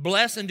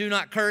 bless and do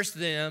not curse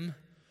them,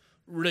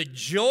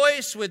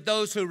 rejoice with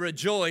those who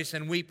rejoice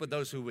and weep with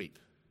those who weep.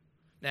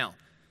 Now,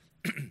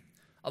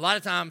 a lot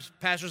of times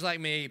pastors like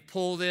me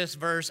pull this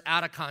verse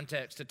out of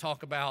context to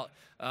talk about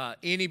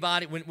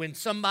anybody, when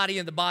somebody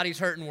in the body's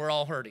hurting, we're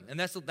all hurting. And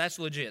that's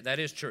legit. That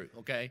is true,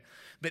 okay?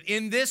 But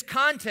in this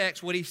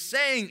context, what he's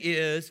saying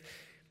is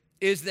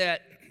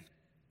that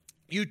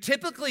you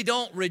typically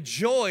don't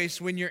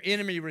rejoice when your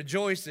enemy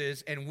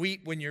rejoices and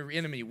weep when your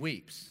enemy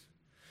weeps.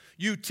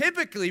 You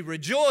typically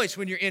rejoice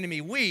when your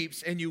enemy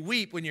weeps and you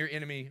weep when your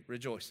enemy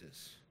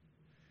rejoices.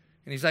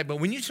 And he's like,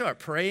 but when you start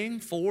praying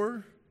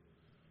for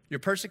your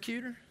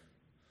persecutor,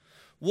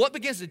 what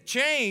begins to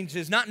change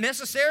is not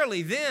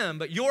necessarily them,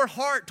 but your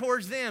heart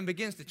towards them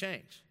begins to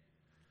change.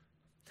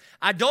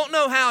 I don't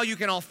know how you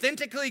can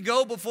authentically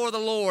go before the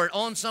Lord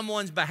on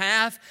someone's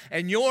behalf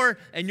and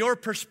your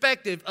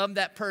perspective of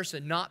that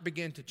person not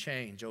begin to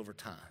change over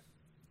time.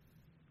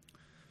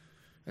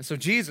 And so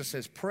Jesus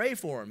says, pray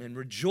for them and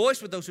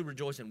rejoice with those who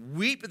rejoice and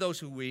weep with those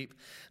who weep.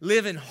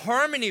 Live in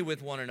harmony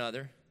with one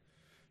another.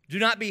 Do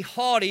not be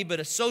haughty, but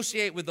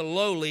associate with the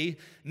lowly.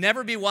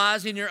 Never be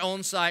wise in your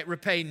own sight.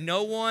 Repay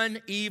no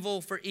one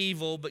evil for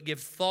evil, but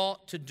give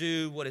thought to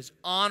do what is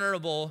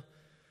honorable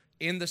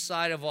in the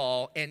sight of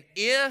all. And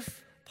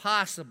if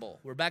possible,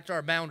 we're back to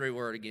our boundary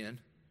word again.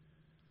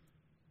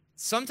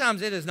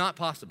 Sometimes it is not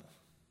possible.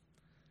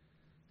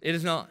 It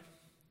is not.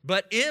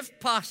 But if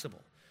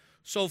possible,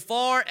 so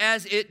far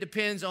as it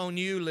depends on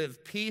you,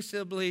 live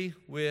peaceably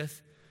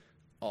with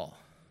all.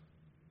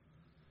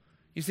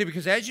 You see,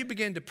 because as you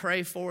begin to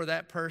pray for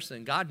that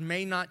person, God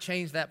may not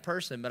change that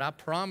person, but I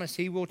promise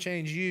He will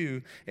change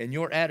you and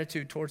your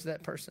attitude towards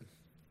that person.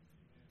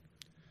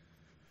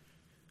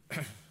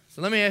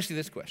 So let me ask you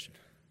this question.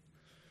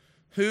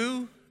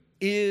 Who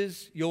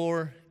is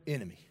your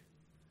enemy?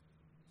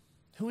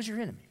 Who is your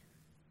enemy?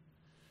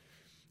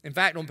 In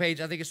fact, on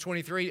page, I think it's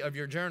 23 of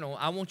your journal,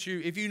 I want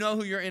you, if you know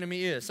who your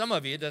enemy is, some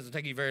of you, it doesn't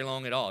take you very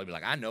long at all. You'll be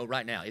like, I know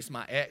right now. It's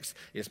my ex.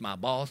 It's my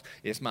boss.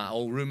 It's my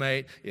old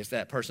roommate. It's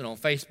that person on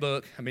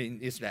Facebook. I mean,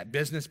 it's that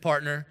business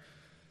partner.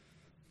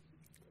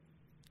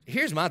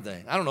 Here's my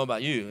thing. I don't know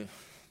about you.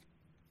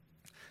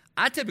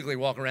 I typically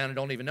walk around and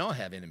don't even know I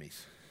have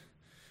enemies.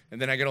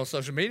 And then I get on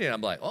social media and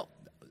I'm like, oh,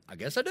 I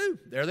guess I do.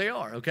 There they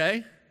are,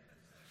 okay?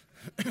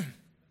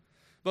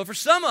 But for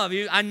some of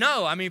you, I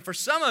know, for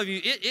some of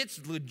you,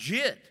 it's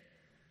legit.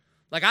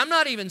 Like, I'm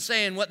not even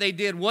saying what they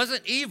did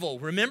wasn't evil.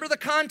 Remember the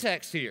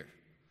context here.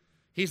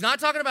 He's not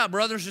talking about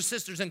brothers or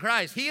sisters in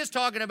Christ. He is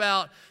talking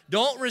about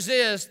don't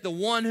resist the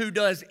one who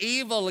does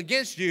evil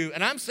against you.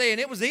 And I'm saying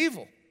it was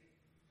evil.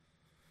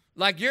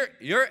 Like your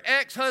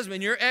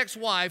ex-husband, your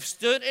ex-wife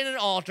stood in an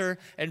altar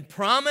and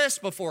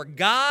promised before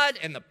God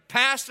and the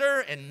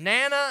pastor and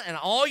Nana and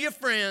all your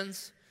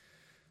friends,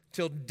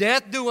 till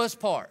death do us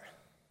part.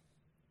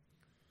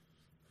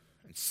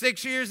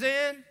 6 years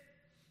in,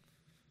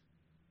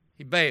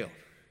 he bailed.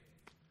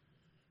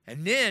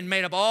 And then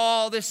made up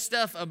all this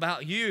stuff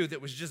about you that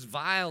was just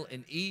vile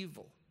and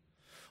evil.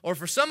 Or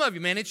for some of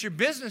you, man, it's your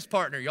business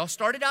partner. Y'all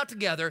started out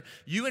together.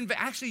 You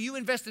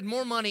invested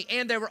more money,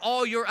 and they were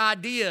all your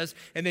ideas.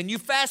 And then you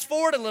fast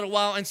forward a little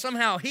while, and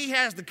somehow he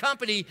has the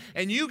company,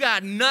 and you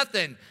got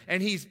nothing,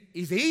 and he's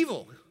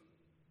evil.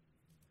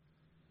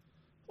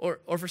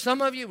 Or for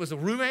some of you, it was a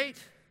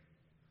roommate.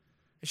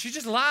 And she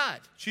just lied.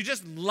 She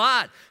just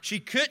lied.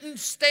 She couldn't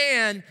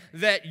stand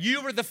that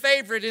you were the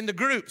favorite in the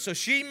group. So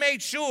she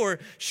made sure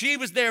she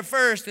was there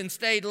first and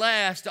stayed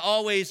last to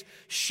always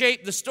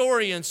shape the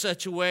story in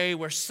such a way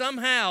where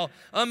somehow,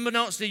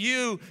 unbeknownst to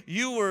you,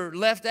 you were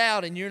left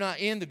out and you're not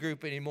in the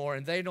group anymore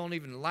and they don't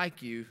even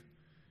like you.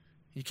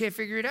 You can't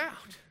figure it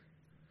out.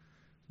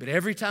 But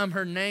every time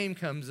her name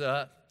comes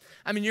up,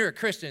 you're a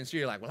Christian, so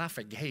you're like, well, I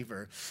forgave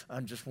her. I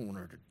just want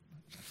her to.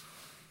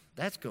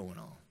 That's going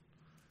on.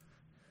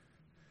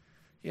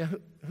 Yeah,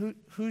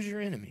 who's your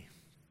enemy?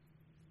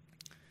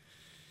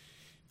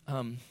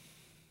 Well,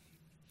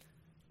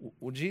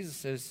 Jesus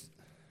says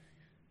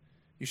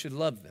you should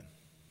love them.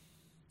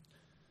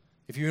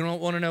 If you don't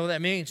want to know what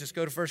that means, just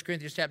go to 1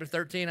 Corinthians chapter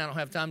 13. I don't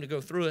have time to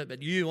go through it,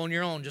 but you on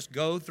your own, just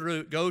go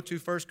to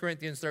 1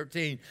 Corinthians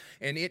 13,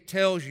 and it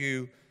tells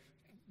you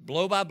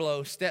blow by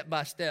blow, step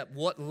by step,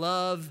 what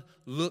love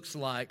looks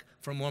like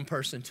from one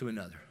person to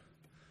another.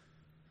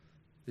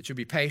 That you'll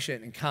be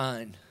patient and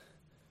kind,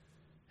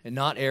 and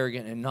not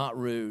arrogant and not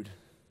rude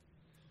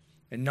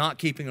and not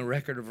keeping a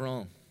record of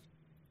wrong.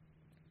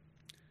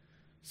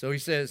 So he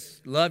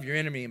says, love your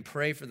enemy and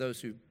pray for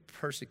those who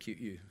persecute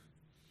you.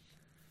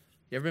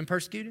 You ever been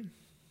persecuted? Have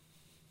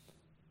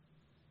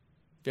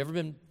you ever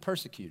been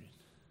persecuted?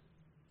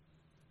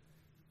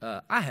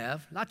 I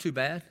have. Not too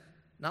bad.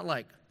 Not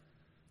like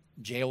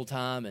jail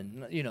time,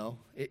 and,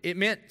 it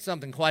meant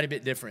something quite a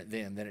bit different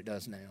then than it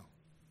does now.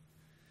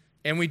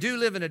 And we do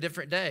live in a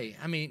different day.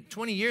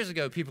 20 years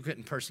ago, people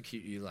couldn't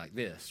persecute you like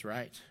this,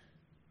 right?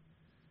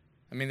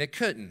 They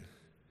couldn't.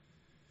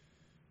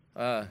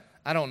 I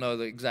don't know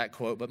the exact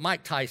quote, but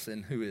Mike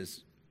Tyson, who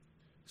is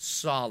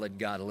solid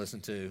guy to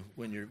listen to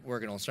when you're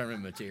working on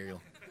sermon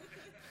material,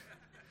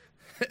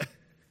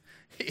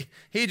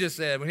 he just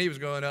said when he was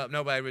growing up,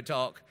 nobody would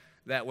talk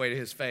that way to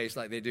his face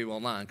like they do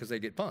online because they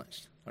get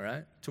punched, all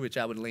right? To which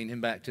I would lean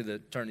him back to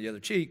turn the other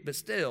cheek. But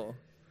still,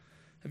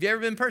 have you ever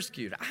been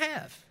persecuted? I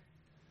have.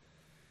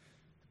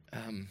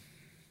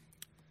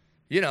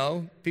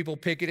 People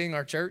picketing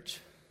our church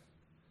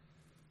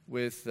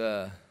with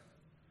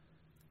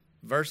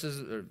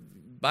verses, or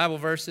Bible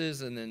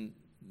verses, and then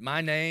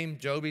my name,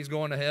 Joby's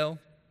going to hell.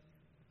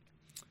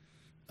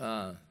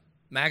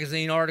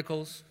 Magazine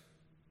articles,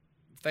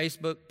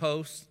 Facebook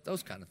posts,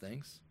 those kind of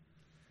things.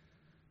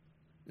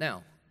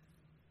 Now,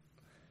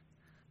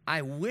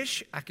 I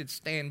wish I could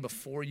stand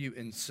before you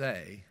and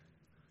say,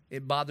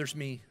 it bothers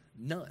me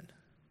none.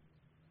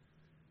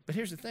 But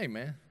here's the thing,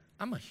 man.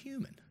 I'm a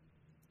human.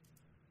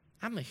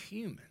 I'm a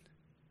human.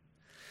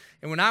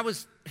 And when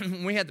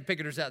we had the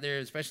picketers out there,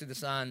 especially the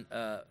sign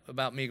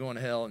about me going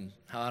to hell and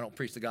how I don't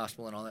preach the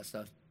gospel and all that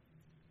stuff,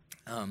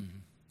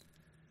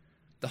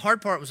 the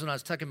hard part was when I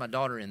was tucking my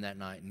daughter in that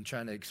night and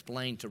trying to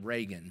explain to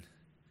Reagan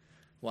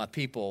why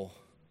people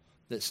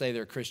that say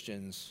they're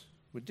Christians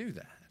would do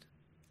that.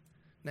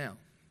 Now,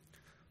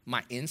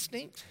 my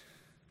instinct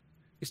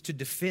is to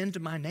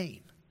defend my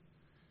name.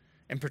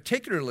 And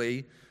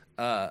particularly,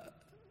 I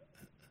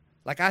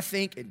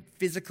think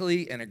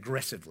physically and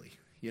aggressively,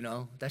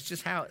 That's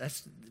just how,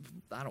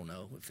 I don't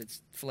know if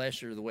it's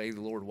flesh or the way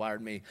the Lord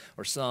wired me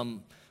or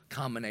some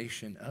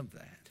combination of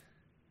that.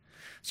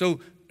 So,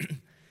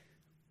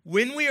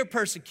 when we are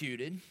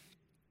persecuted,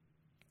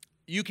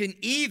 you can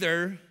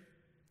either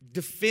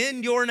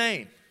defend your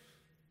name,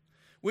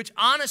 which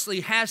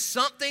honestly has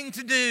something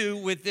to do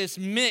with this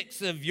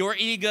mix of your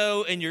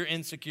ego and your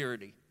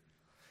insecurity.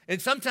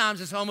 And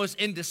sometimes it's almost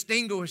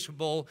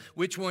indistinguishable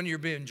which one you're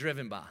being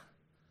driven by.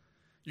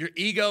 Your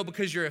ego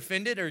because you're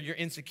offended, or your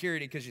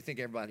insecurity because you think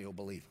everybody will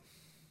believe.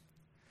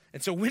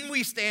 And so when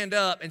we stand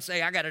up and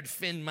say, I got to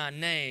defend my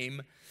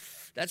name,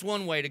 that's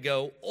one way to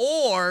go.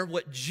 Or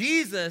what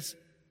Jesus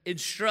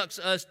instructs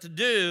us to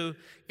do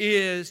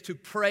is to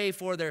pray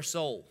for their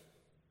soul.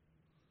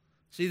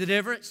 See the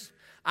difference?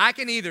 I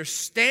can either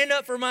stand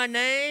up for my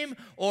name,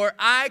 or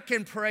I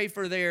can pray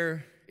for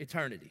their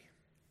eternity.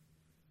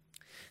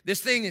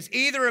 This thing is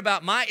either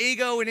about my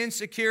ego and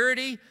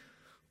insecurity,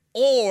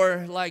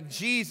 or like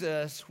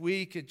Jesus,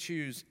 we could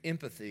choose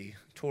empathy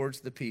towards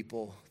the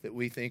people that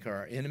we think are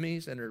our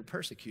enemies and are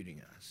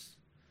persecuting us.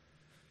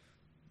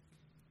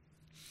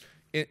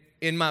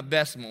 In my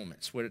best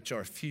moments, which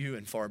are few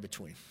and far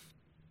between,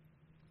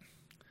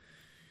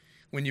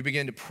 when you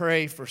begin to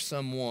pray for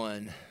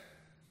someone,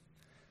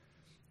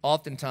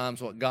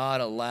 oftentimes what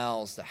God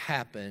allows to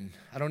happen,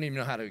 I don't even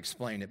know how to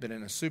explain it, but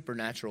in a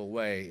supernatural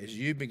way, is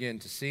you begin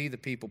to see the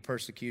people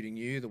persecuting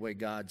you the way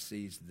God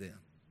sees them.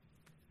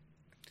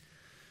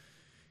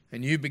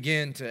 And you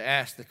begin to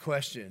ask the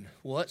question,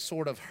 what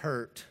sort of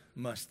hurt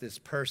must this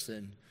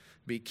person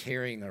be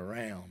carrying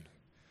around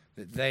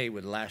that they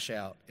would lash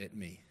out at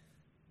me?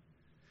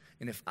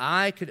 And if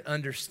I could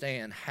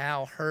understand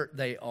how hurt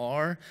they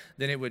are,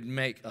 then it would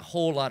make a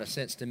whole lot of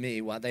sense to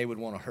me why they would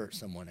want to hurt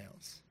someone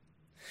else.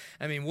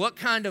 What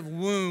kind of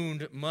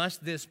wound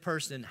must this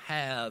person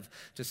have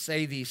to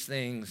say these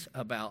things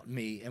about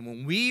me? And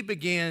when we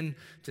begin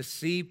to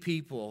see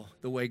people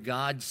the way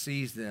God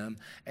sees them,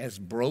 as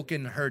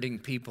broken, hurting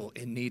people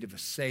in need of a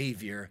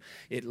Savior,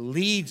 it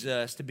leads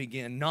us to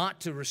begin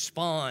not to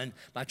respond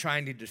by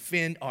trying to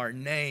defend our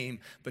name,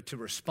 but to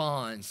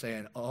respond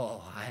saying,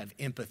 oh, I have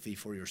empathy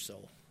for your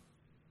soul.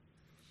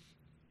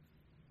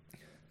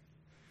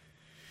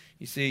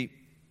 You see,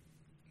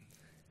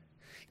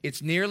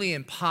 it's nearly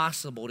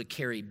impossible to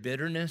carry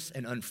bitterness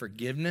and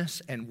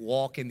unforgiveness and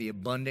walk in the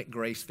abundant,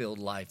 grace-filled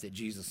life that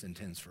Jesus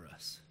intends for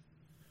us.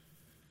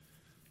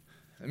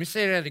 Let me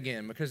say that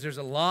again, because there's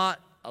a lot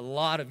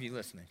of you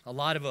listening, a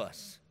lot of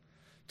us.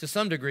 To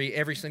some degree,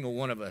 every single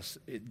one of us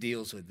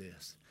deals with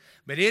this.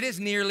 But it is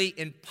nearly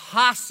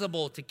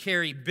impossible to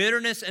carry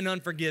bitterness and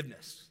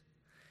unforgiveness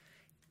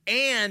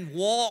and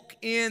walk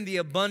in the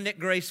abundant,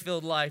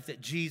 grace-filled life that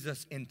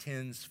Jesus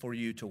intends for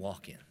you to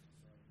walk in.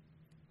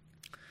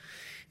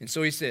 And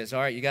so he says,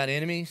 all right, you got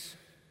enemies,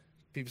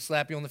 people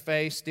slap you on the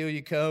face, steal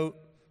your coat,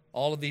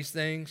 all of these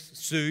things,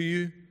 sue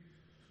you,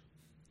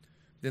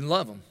 then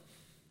love them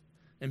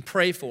and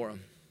pray for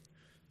them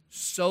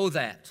so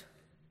that,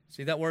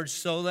 see that word,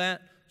 so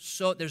that?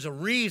 So there's a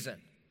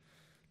reason.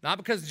 Not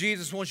because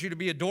Jesus wants you to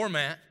be a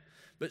doormat,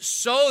 but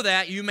so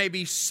that you may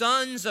be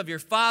sons of your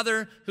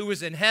Father who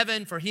is in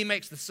heaven, for he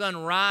makes the sun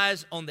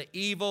rise on the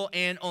evil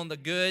and on the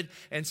good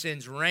and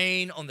sends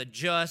rain on the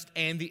just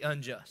and the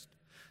unjust.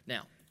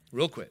 Now,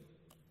 real quick.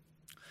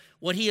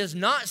 What he is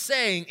not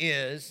saying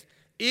is,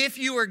 if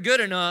you are good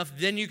enough,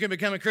 then you can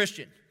become a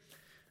Christian.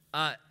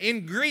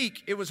 In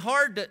Greek, it was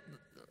hard to,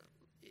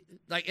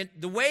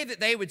 the way that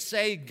they would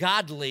say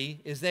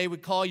godly is they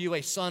would call you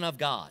a son of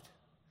God.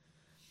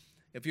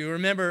 If you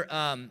remember,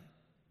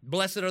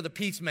 blessed are the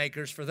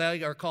peacemakers, for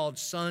they are called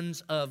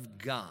sons of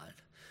God.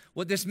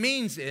 What this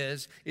means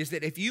is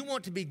that if you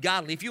want to be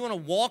godly, if you want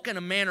to walk in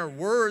a manner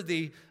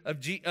worthy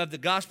of the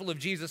gospel of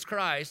Jesus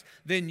Christ,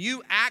 then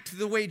you act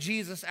the way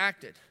Jesus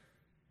acted.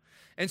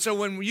 And so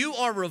when you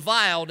are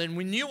reviled and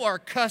when you are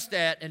cussed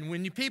at and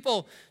when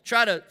people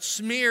try to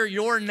smear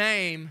your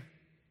name,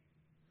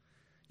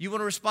 you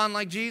want to respond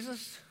like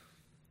Jesus?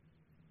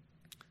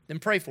 Then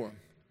pray for them.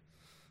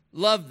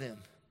 Love them.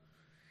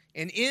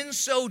 And in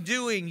so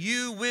doing,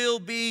 you will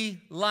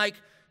be like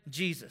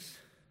Jesus.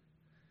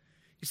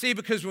 You see,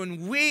 because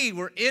when we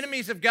were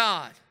enemies of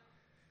God,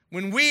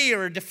 when we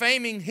are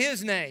defaming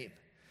His name,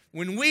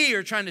 when we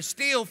are trying to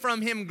steal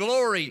from Him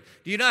glory,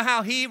 do you know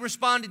how He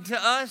responded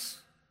to us?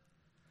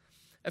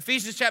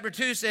 Ephesians chapter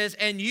 2 says,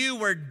 and you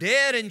were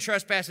dead in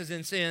trespasses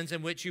and sins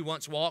in which you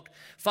once walked,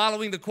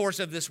 following the course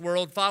of this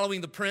world,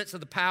 following the prince of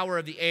the power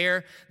of the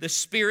air, the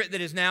spirit that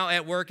is now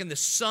at work, and the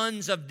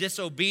sons of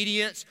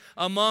disobedience,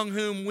 among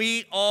whom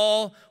we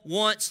all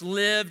once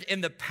lived in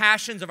the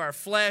passions of our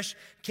flesh,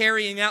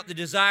 carrying out the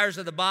desires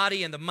of the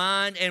body and the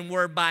mind, and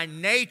were by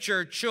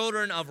nature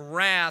children of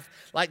wrath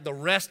like the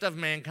rest of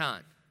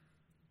mankind.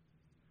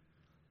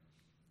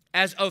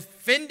 As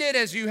offended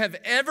as you have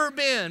ever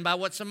been by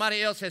what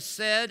somebody else has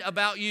said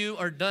about you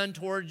or done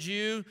towards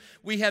you,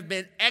 we have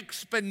been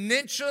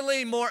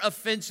exponentially more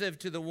offensive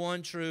to the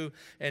one true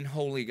and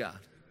holy God.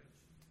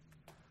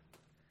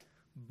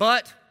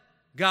 But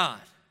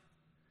God,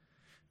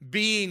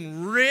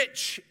 being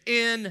rich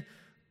in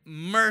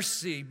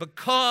mercy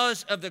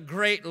because of the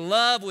great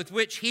love with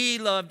which He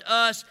loved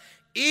us,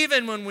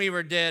 even when we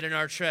were dead in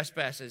our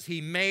trespasses,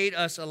 He made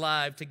us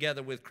alive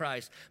together with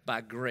Christ. By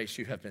grace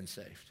you have been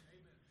saved.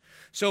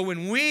 So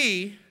when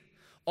we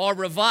are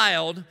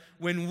reviled,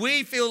 when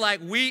we feel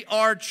like we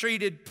are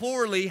treated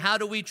poorly, how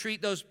do we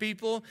treat those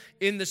people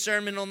in the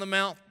Sermon on the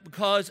Mount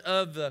because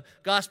of the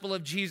gospel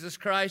of Jesus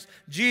Christ?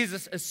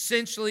 Jesus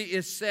essentially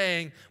is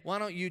saying, why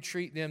don't you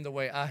treat them the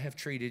way I have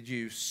treated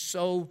you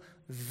so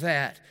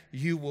that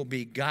you will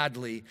be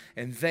godly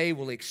and they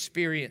will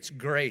experience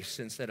grace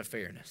instead of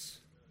fairness.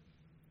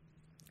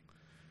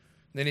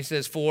 Then he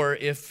says, for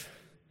if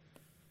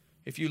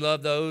you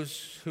love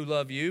those who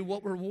love you,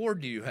 what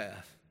reward do you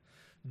have?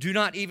 Do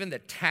not even the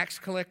tax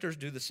collectors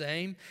do the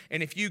same?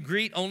 And if you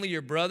greet only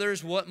your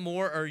brothers, what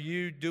more are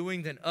you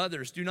doing than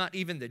others? Do not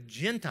even the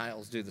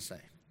Gentiles do the same?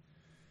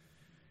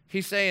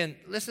 He's saying,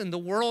 listen, the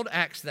world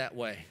acts that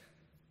way.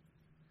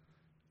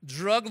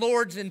 Drug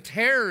lords and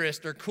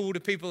terrorists are cool to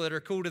people that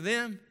are cool to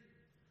them.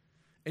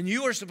 And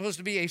you are supposed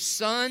to be a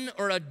son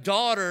or a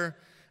daughter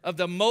of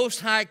the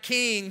Most High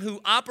King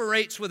who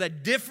operates with a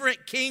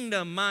different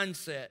kingdom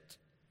mindset.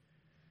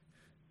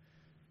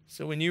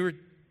 So when you were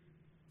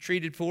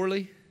treated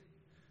poorly,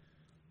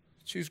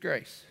 choose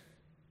grace.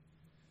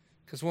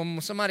 Because when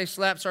somebody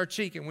slaps our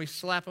cheek and we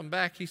slap them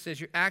back, he says,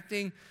 you're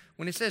acting,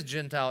 when he says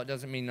Gentile, it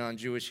doesn't mean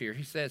non-Jewish here.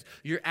 He says,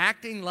 you're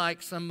acting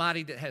like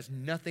somebody that has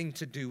nothing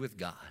to do with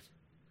God.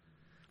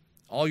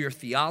 All your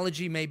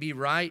theology may be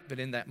right, but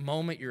in that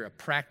moment, you're a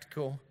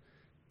practical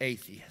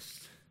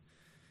atheist.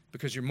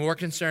 Because you're more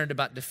concerned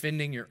about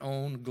defending your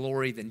own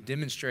glory than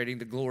demonstrating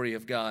the glory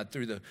of God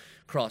through the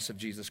cross of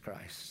Jesus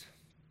Christ.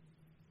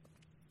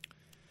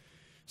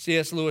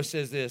 C.S. Lewis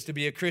says this, to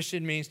be a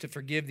Christian means to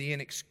forgive the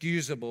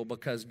inexcusable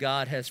because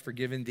God has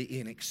forgiven the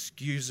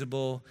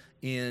inexcusable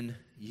in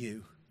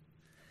you.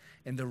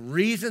 And the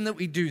reason that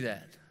we do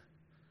that,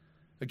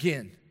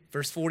 again,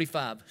 verse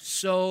 45,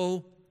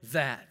 so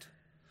that.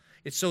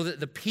 It's so that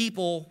the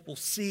people will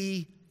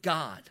see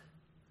God.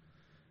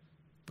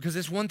 Because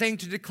it's one thing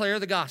to declare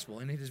the gospel,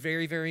 and it is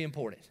very, very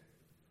important.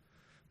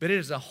 But it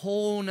is a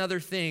whole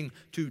other thing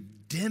to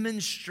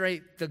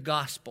demonstrate the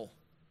gospel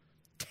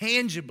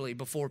tangibly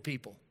before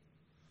people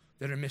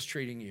that are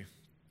mistreating you.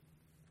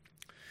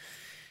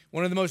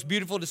 One of the most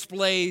beautiful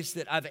displays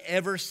that I've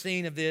ever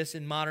seen of this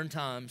in modern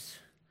times,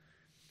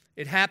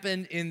 it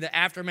happened in the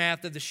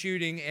aftermath of the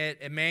shooting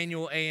at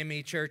Emmanuel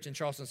AME Church in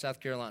Charleston, South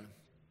Carolina.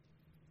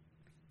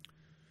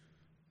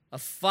 A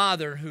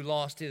father who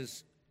lost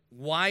his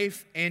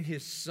wife and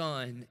his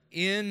son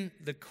in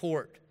the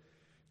court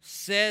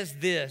says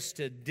this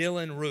to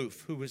Dylan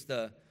Roof, who was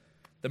the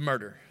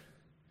murderer.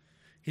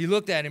 He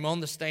looked at him on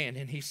the stand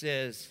and he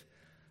says,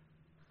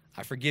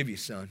 I forgive you,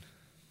 son.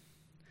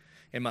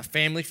 And my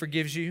family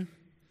forgives you,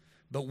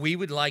 but we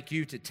would like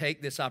you to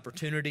take this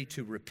opportunity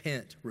to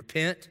repent.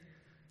 Repent,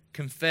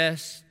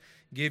 confess,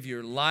 give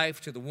your life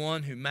to the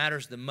one who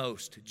matters the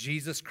most,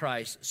 Jesus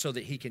Christ, so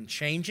that He can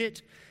change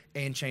it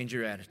and change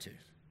your attitude.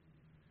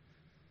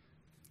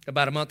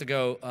 About a month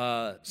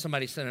ago,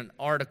 somebody sent an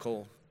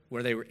article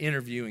where they were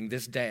interviewing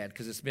this dad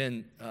because it's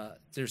been,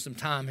 there's some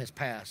time has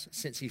passed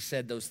since he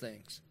said those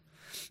things.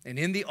 And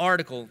in the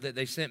article that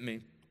they sent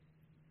me,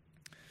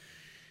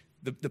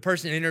 the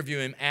person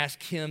interviewing him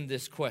asked him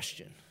this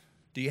question.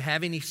 Do you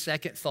have any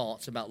second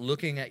thoughts about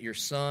looking at your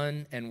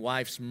son and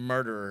wife's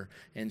murderer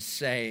and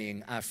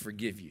saying, I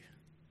forgive you?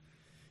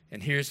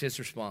 And here's his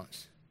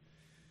response.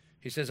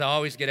 He says, I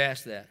always get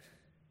asked that.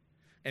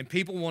 And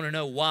people want to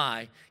know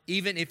why,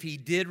 even if he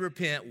did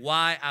repent,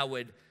 why I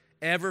would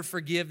ever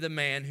forgive the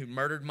man who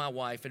murdered my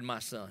wife and my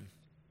son.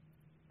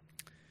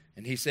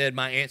 And he said,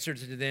 my answer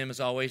to them is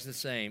always the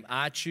same.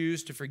 I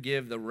choose to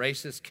forgive the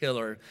racist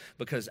killer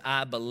because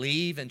I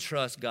believe and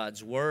trust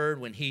God's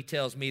word when he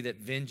tells me that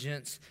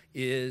vengeance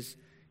is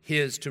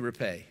his to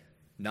repay,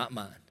 not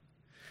mine.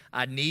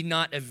 I need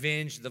not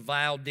avenge the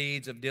vile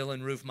deeds of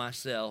Dylan Roof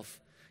myself.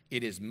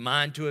 It is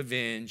mine to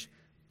avenge.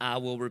 I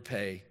will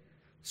repay.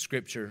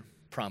 Scripture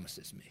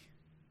promises me.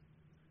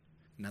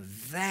 Now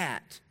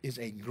that is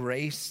a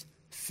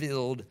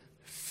grace-filled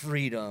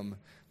freedom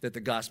that the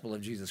gospel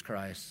of Jesus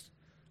Christ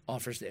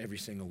offers to every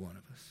single one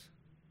of us.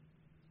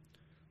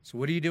 So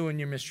what do you do when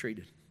you're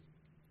mistreated?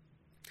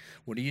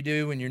 What do you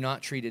do when you're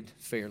not treated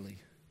fairly?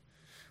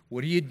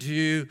 What do you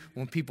do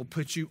when people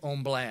put you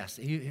on blast,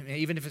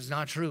 even if it's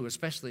not true,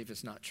 especially if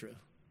it's not true?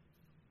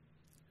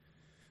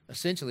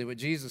 Essentially, what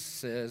Jesus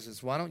says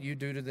is, why don't you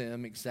do to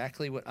them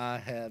exactly what I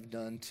have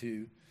done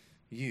to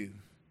you?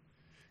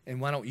 And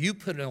why don't you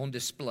put it on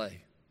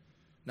display?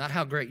 Not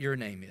how great your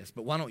name is,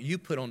 but why don't you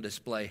put on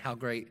display how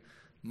great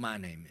my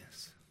name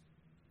is?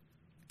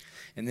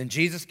 And then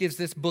Jesus gives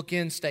this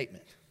bookend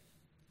statement.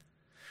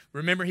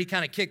 Remember, he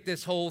kind of kicked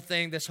this whole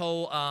thing,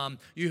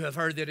 you have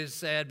heard that it is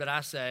said, but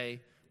I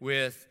say,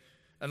 with,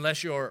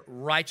 unless your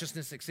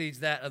righteousness exceeds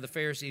that of the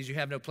Pharisees, you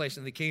have no place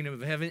in the kingdom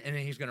of heaven. And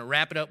then he's going to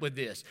wrap it up with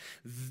this.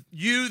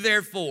 You,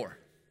 therefore,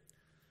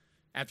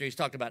 after he's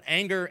talked about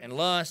anger and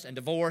lust and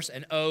divorce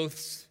and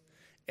oaths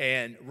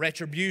and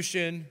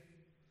retribution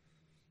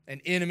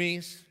and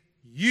enemies,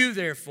 you,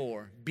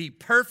 therefore, be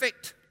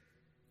perfect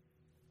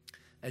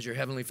as your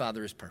heavenly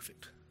Father is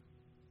perfect.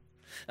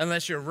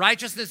 Unless your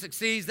righteousness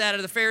exceeds that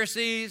of the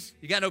Pharisees,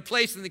 you got no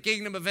place in the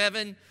kingdom of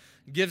heaven.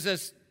 Gives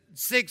us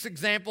 6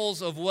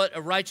 examples of what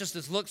a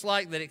righteousness looks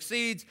like that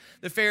exceeds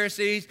the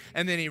Pharisees.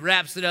 And then he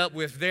wraps it up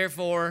with,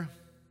 therefore,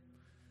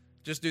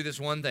 just do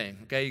this one thing.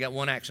 Okay, you got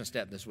one action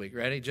step this week.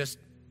 Ready? Just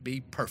be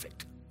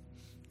perfect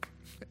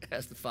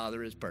as the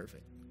Father is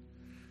perfect.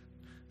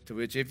 To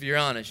which, if you're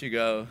honest, you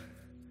go,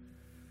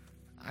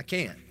 I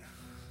can't.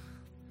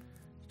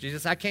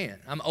 Jesus, I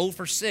can't. I'm 0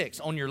 for 6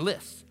 on your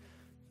list.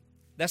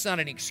 That's not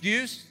an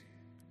excuse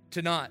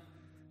to not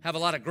have a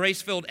lot of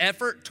grace-filled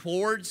effort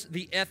towards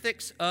the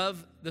ethics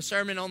of the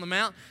Sermon on the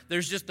Mount.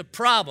 There's just a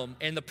problem,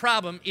 and the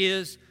problem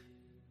is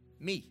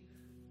me.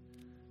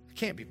 I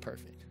can't be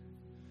perfect.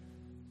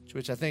 To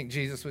which I think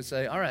Jesus would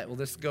say, all right, well,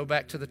 let's go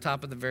back to the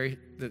top of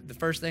the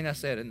first thing I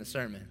said in the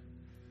sermon.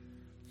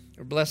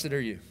 Or blessed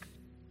are you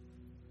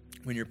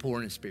when you're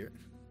poor in spirit.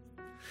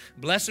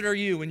 Blessed are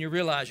you when you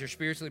realize you're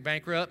spiritually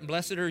bankrupt. And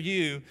blessed are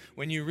you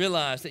when you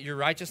realize that your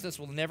righteousness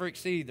will never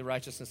exceed the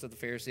righteousness of the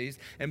Pharisees.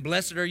 And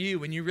blessed are you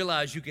when you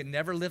realize you can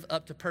never live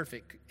up to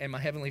perfect, and my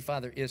heavenly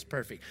Father is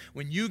perfect.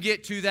 When you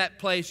get to that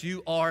place,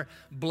 you are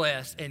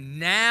blessed. And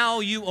now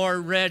you are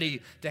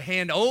ready to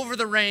hand over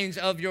the reins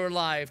of your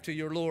life to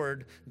your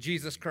Lord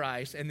Jesus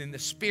Christ. And then the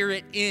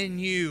Spirit in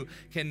you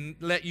can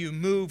let you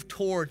move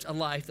towards a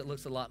life that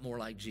looks a lot more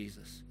like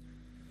Jesus.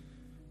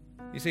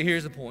 You see,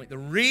 here's the point. The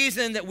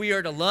reason that we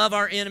are to love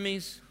our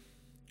enemies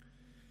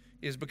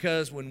is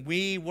because when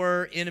we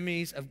were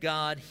enemies of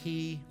God,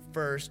 he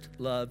first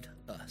loved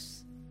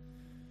us.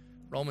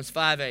 Romans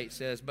 5:8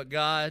 says, but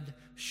God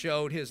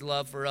showed his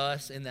love for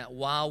us in that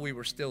while we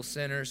were still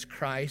sinners,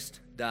 Christ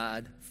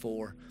died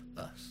for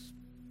us.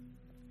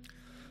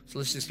 So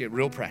let's just get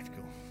real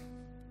practical.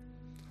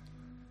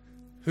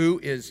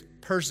 Who is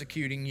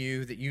persecuting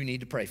you that you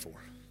need to pray for?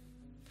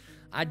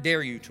 I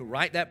dare you to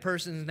write that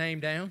person's name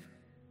down.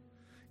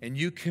 And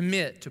you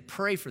commit to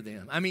pray for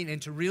them.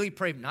 And to really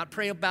pray, not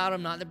pray about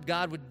them, not that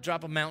God would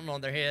drop a mountain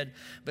on their head,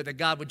 but that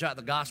God would drop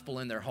the gospel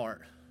in their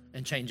heart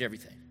and change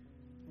everything.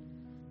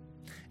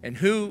 And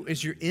who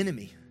is your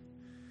enemy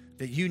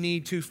that you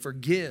need to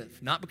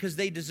forgive? Not because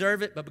they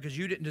deserve it, but because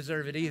you didn't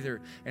deserve it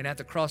either. And at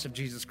the cross of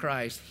Jesus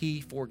Christ,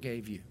 he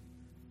forgave you.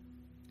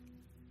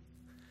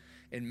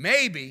 And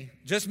maybe,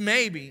 just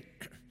maybe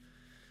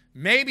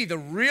the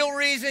real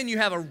reason you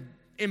have an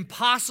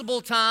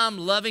impossible time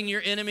loving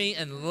your enemy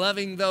and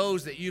loving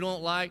those that you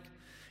don't like,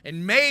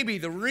 and maybe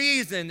the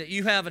reason that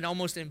you have an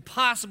almost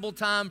impossible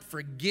time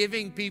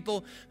forgiving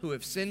people who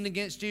have sinned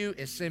against you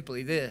is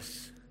simply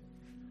this.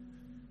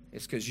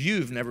 It's because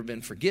you've never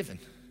been forgiven.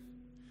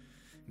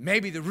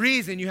 Maybe the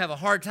reason you have a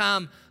hard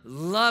time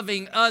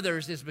loving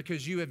others is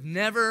because you have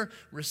never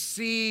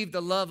received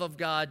the love of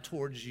God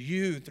towards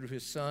you through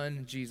his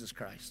Son, Jesus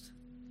Christ.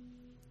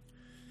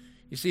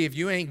 You see, if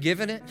you ain't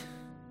given it,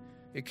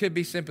 it could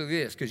be simply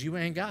this, because you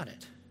ain't got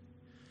it.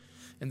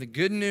 And the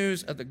good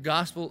news of the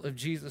gospel of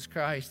Jesus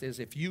Christ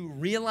is if you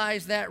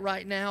realize that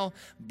right now,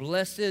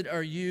 blessed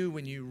are you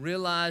when you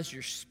realize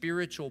your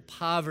spiritual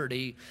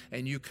poverty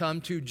and you come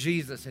to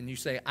Jesus and you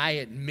say, I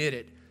admit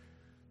it.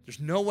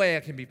 There's no way I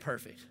can be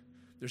perfect.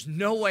 There's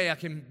no way I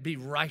can be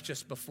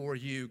righteous before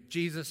you.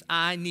 Jesus,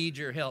 I need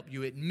your help.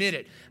 You admit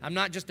it. I'm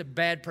not just a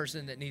bad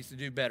person that needs to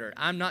do better.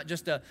 I'm not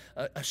just a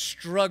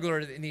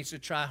struggler that needs to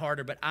try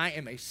harder, but I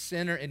am a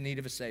sinner in need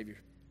of a Savior.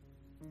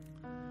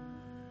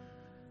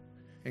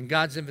 And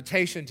God's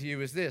invitation to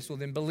you is this. Well,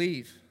 then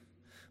believe.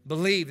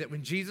 Believe that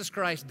when Jesus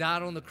Christ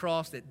died on the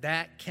cross,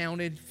 that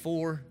counted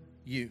for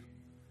you.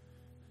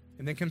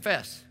 And then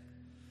confess.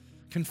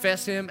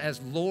 Confess him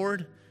as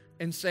Lord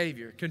and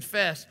Savior.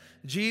 Confess,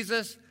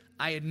 Jesus,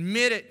 I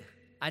admit it.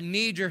 I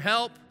need your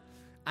help.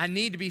 I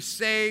need to be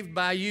saved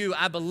by you.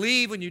 I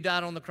believe when you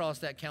died on the cross,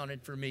 that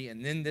counted for me.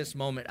 And in this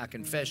moment, I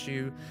confess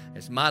you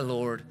as my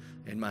Lord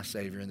and my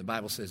Savior. And the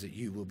Bible says that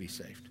you will be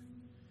saved.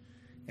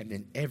 And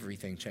then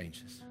everything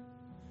changes.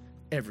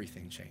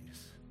 Everything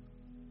changes.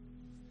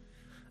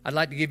 I'd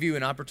like to give you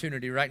an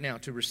opportunity right now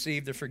to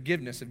receive the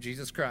forgiveness of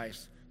Jesus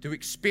Christ, to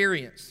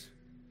experience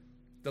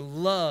the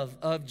love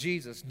of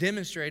Jesus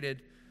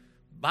demonstrated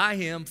by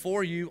him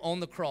for you on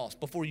the cross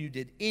before you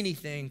did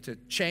anything to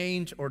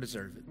change or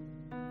deserve it.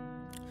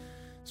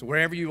 So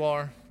wherever you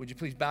are, would you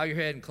please bow your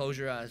head and close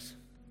your eyes?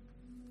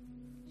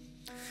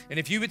 And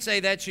if you would say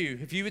that's you,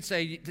 if you would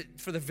say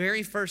for the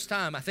very first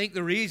time, I think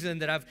the reason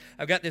that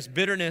I've got this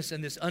bitterness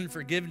and this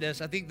unforgiveness,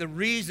 I think the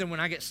reason when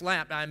I get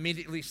slapped, I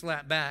immediately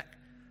slap back.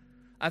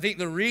 I think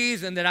the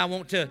reason that I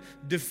want to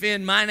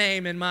defend my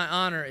name and my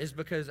honor is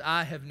because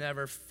I have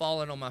never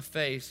fallen on my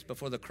face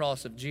before the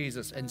cross of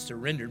Jesus and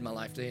surrendered my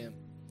life to him.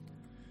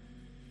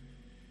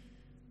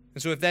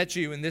 And so if that's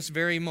you in this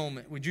very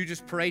moment, would you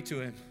just pray to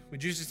him?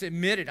 Would you just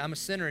admit it? I'm a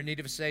sinner in need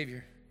of a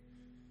Savior.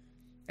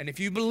 And if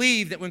you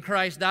believe that when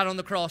Christ died on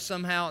the cross,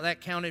 somehow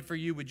that counted for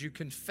you, would you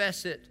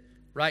confess it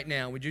right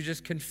now? Would you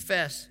just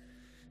confess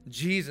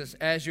Jesus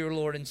as your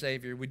Lord and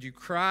Savior? Would you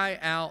cry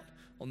out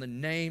on the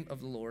name of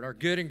the Lord? Our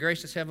good and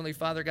gracious Heavenly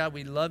Father, God,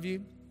 we love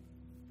you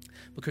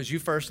because you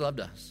first loved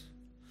us.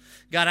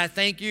 God, I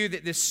thank you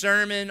that this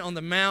Sermon on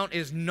the Mount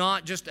is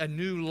not just a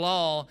new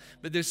law,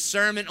 but this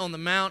Sermon on the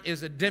Mount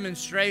is a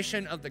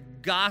demonstration of the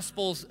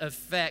gospel's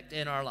effect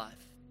in our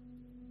life.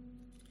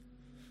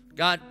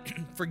 God,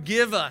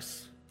 forgive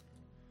us.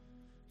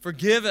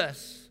 Forgive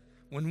us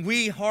when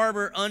we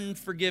harbor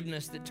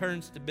unforgiveness that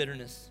turns to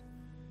bitterness.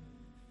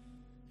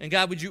 And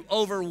God, would you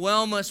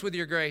overwhelm us with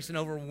your grace and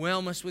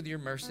overwhelm us with your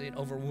mercy and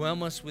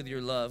overwhelm us with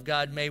your love.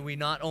 God, may we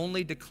not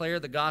only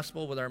declare the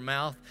gospel with our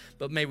mouth,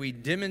 but may we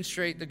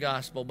demonstrate the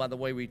gospel by the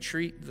way we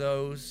treat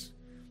those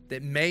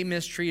that may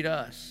mistreat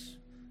us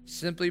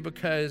simply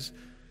because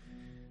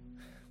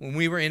when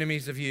we were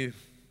enemies of you,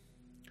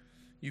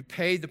 you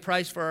paid the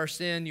price for our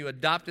sin, you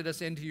adopted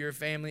us into your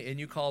family, and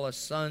you call us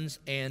sons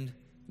and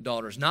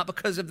daughters. Not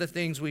because of the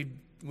things we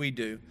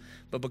do,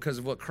 but because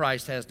of what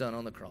Christ has done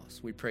on the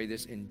cross. We pray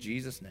this in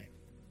Jesus' name.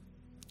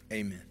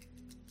 Amen.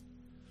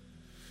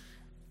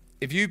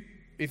 If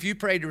you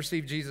prayed to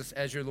receive Jesus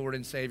as your Lord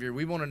and Savior,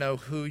 we want to know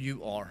who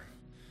you are.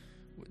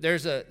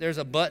 There's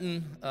a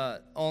button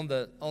on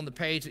the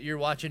page that you're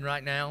watching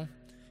right now.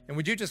 And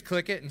would you just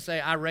click it and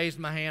say, I raised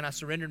my hand, I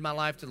surrendered my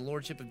life to the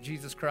Lordship of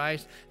Jesus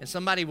Christ, and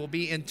somebody will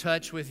be in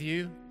touch with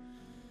you.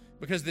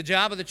 Because the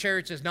job of the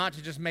church is not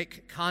to just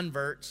make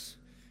converts,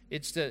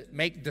 it's to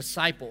make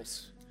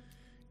disciples.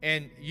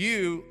 And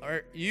you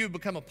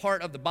become a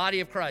part of the body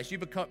of Christ. You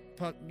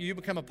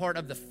become a part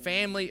of the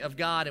family of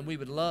God, and we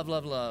would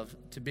love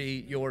to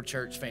be your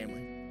church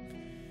family.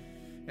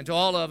 And to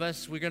all of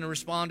us, we're going to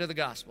respond to the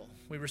gospel.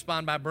 We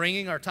respond by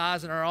bringing our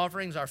tithes and our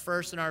offerings, our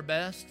first and our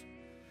best.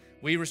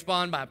 We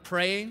respond by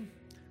praying.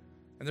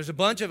 And there's a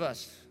bunch of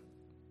us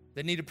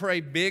that need to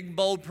pray big,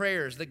 bold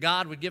prayers that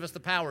God would give us the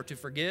power to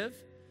forgive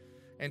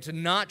and to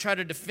not try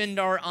to defend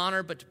our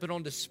honor, but to put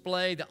on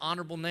display the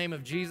honorable name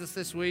of Jesus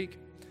this week.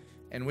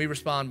 And we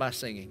respond by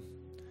singing.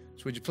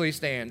 So would you please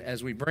stand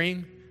as we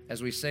bring,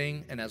 as we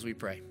sing, and as we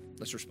pray.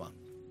 Let's respond.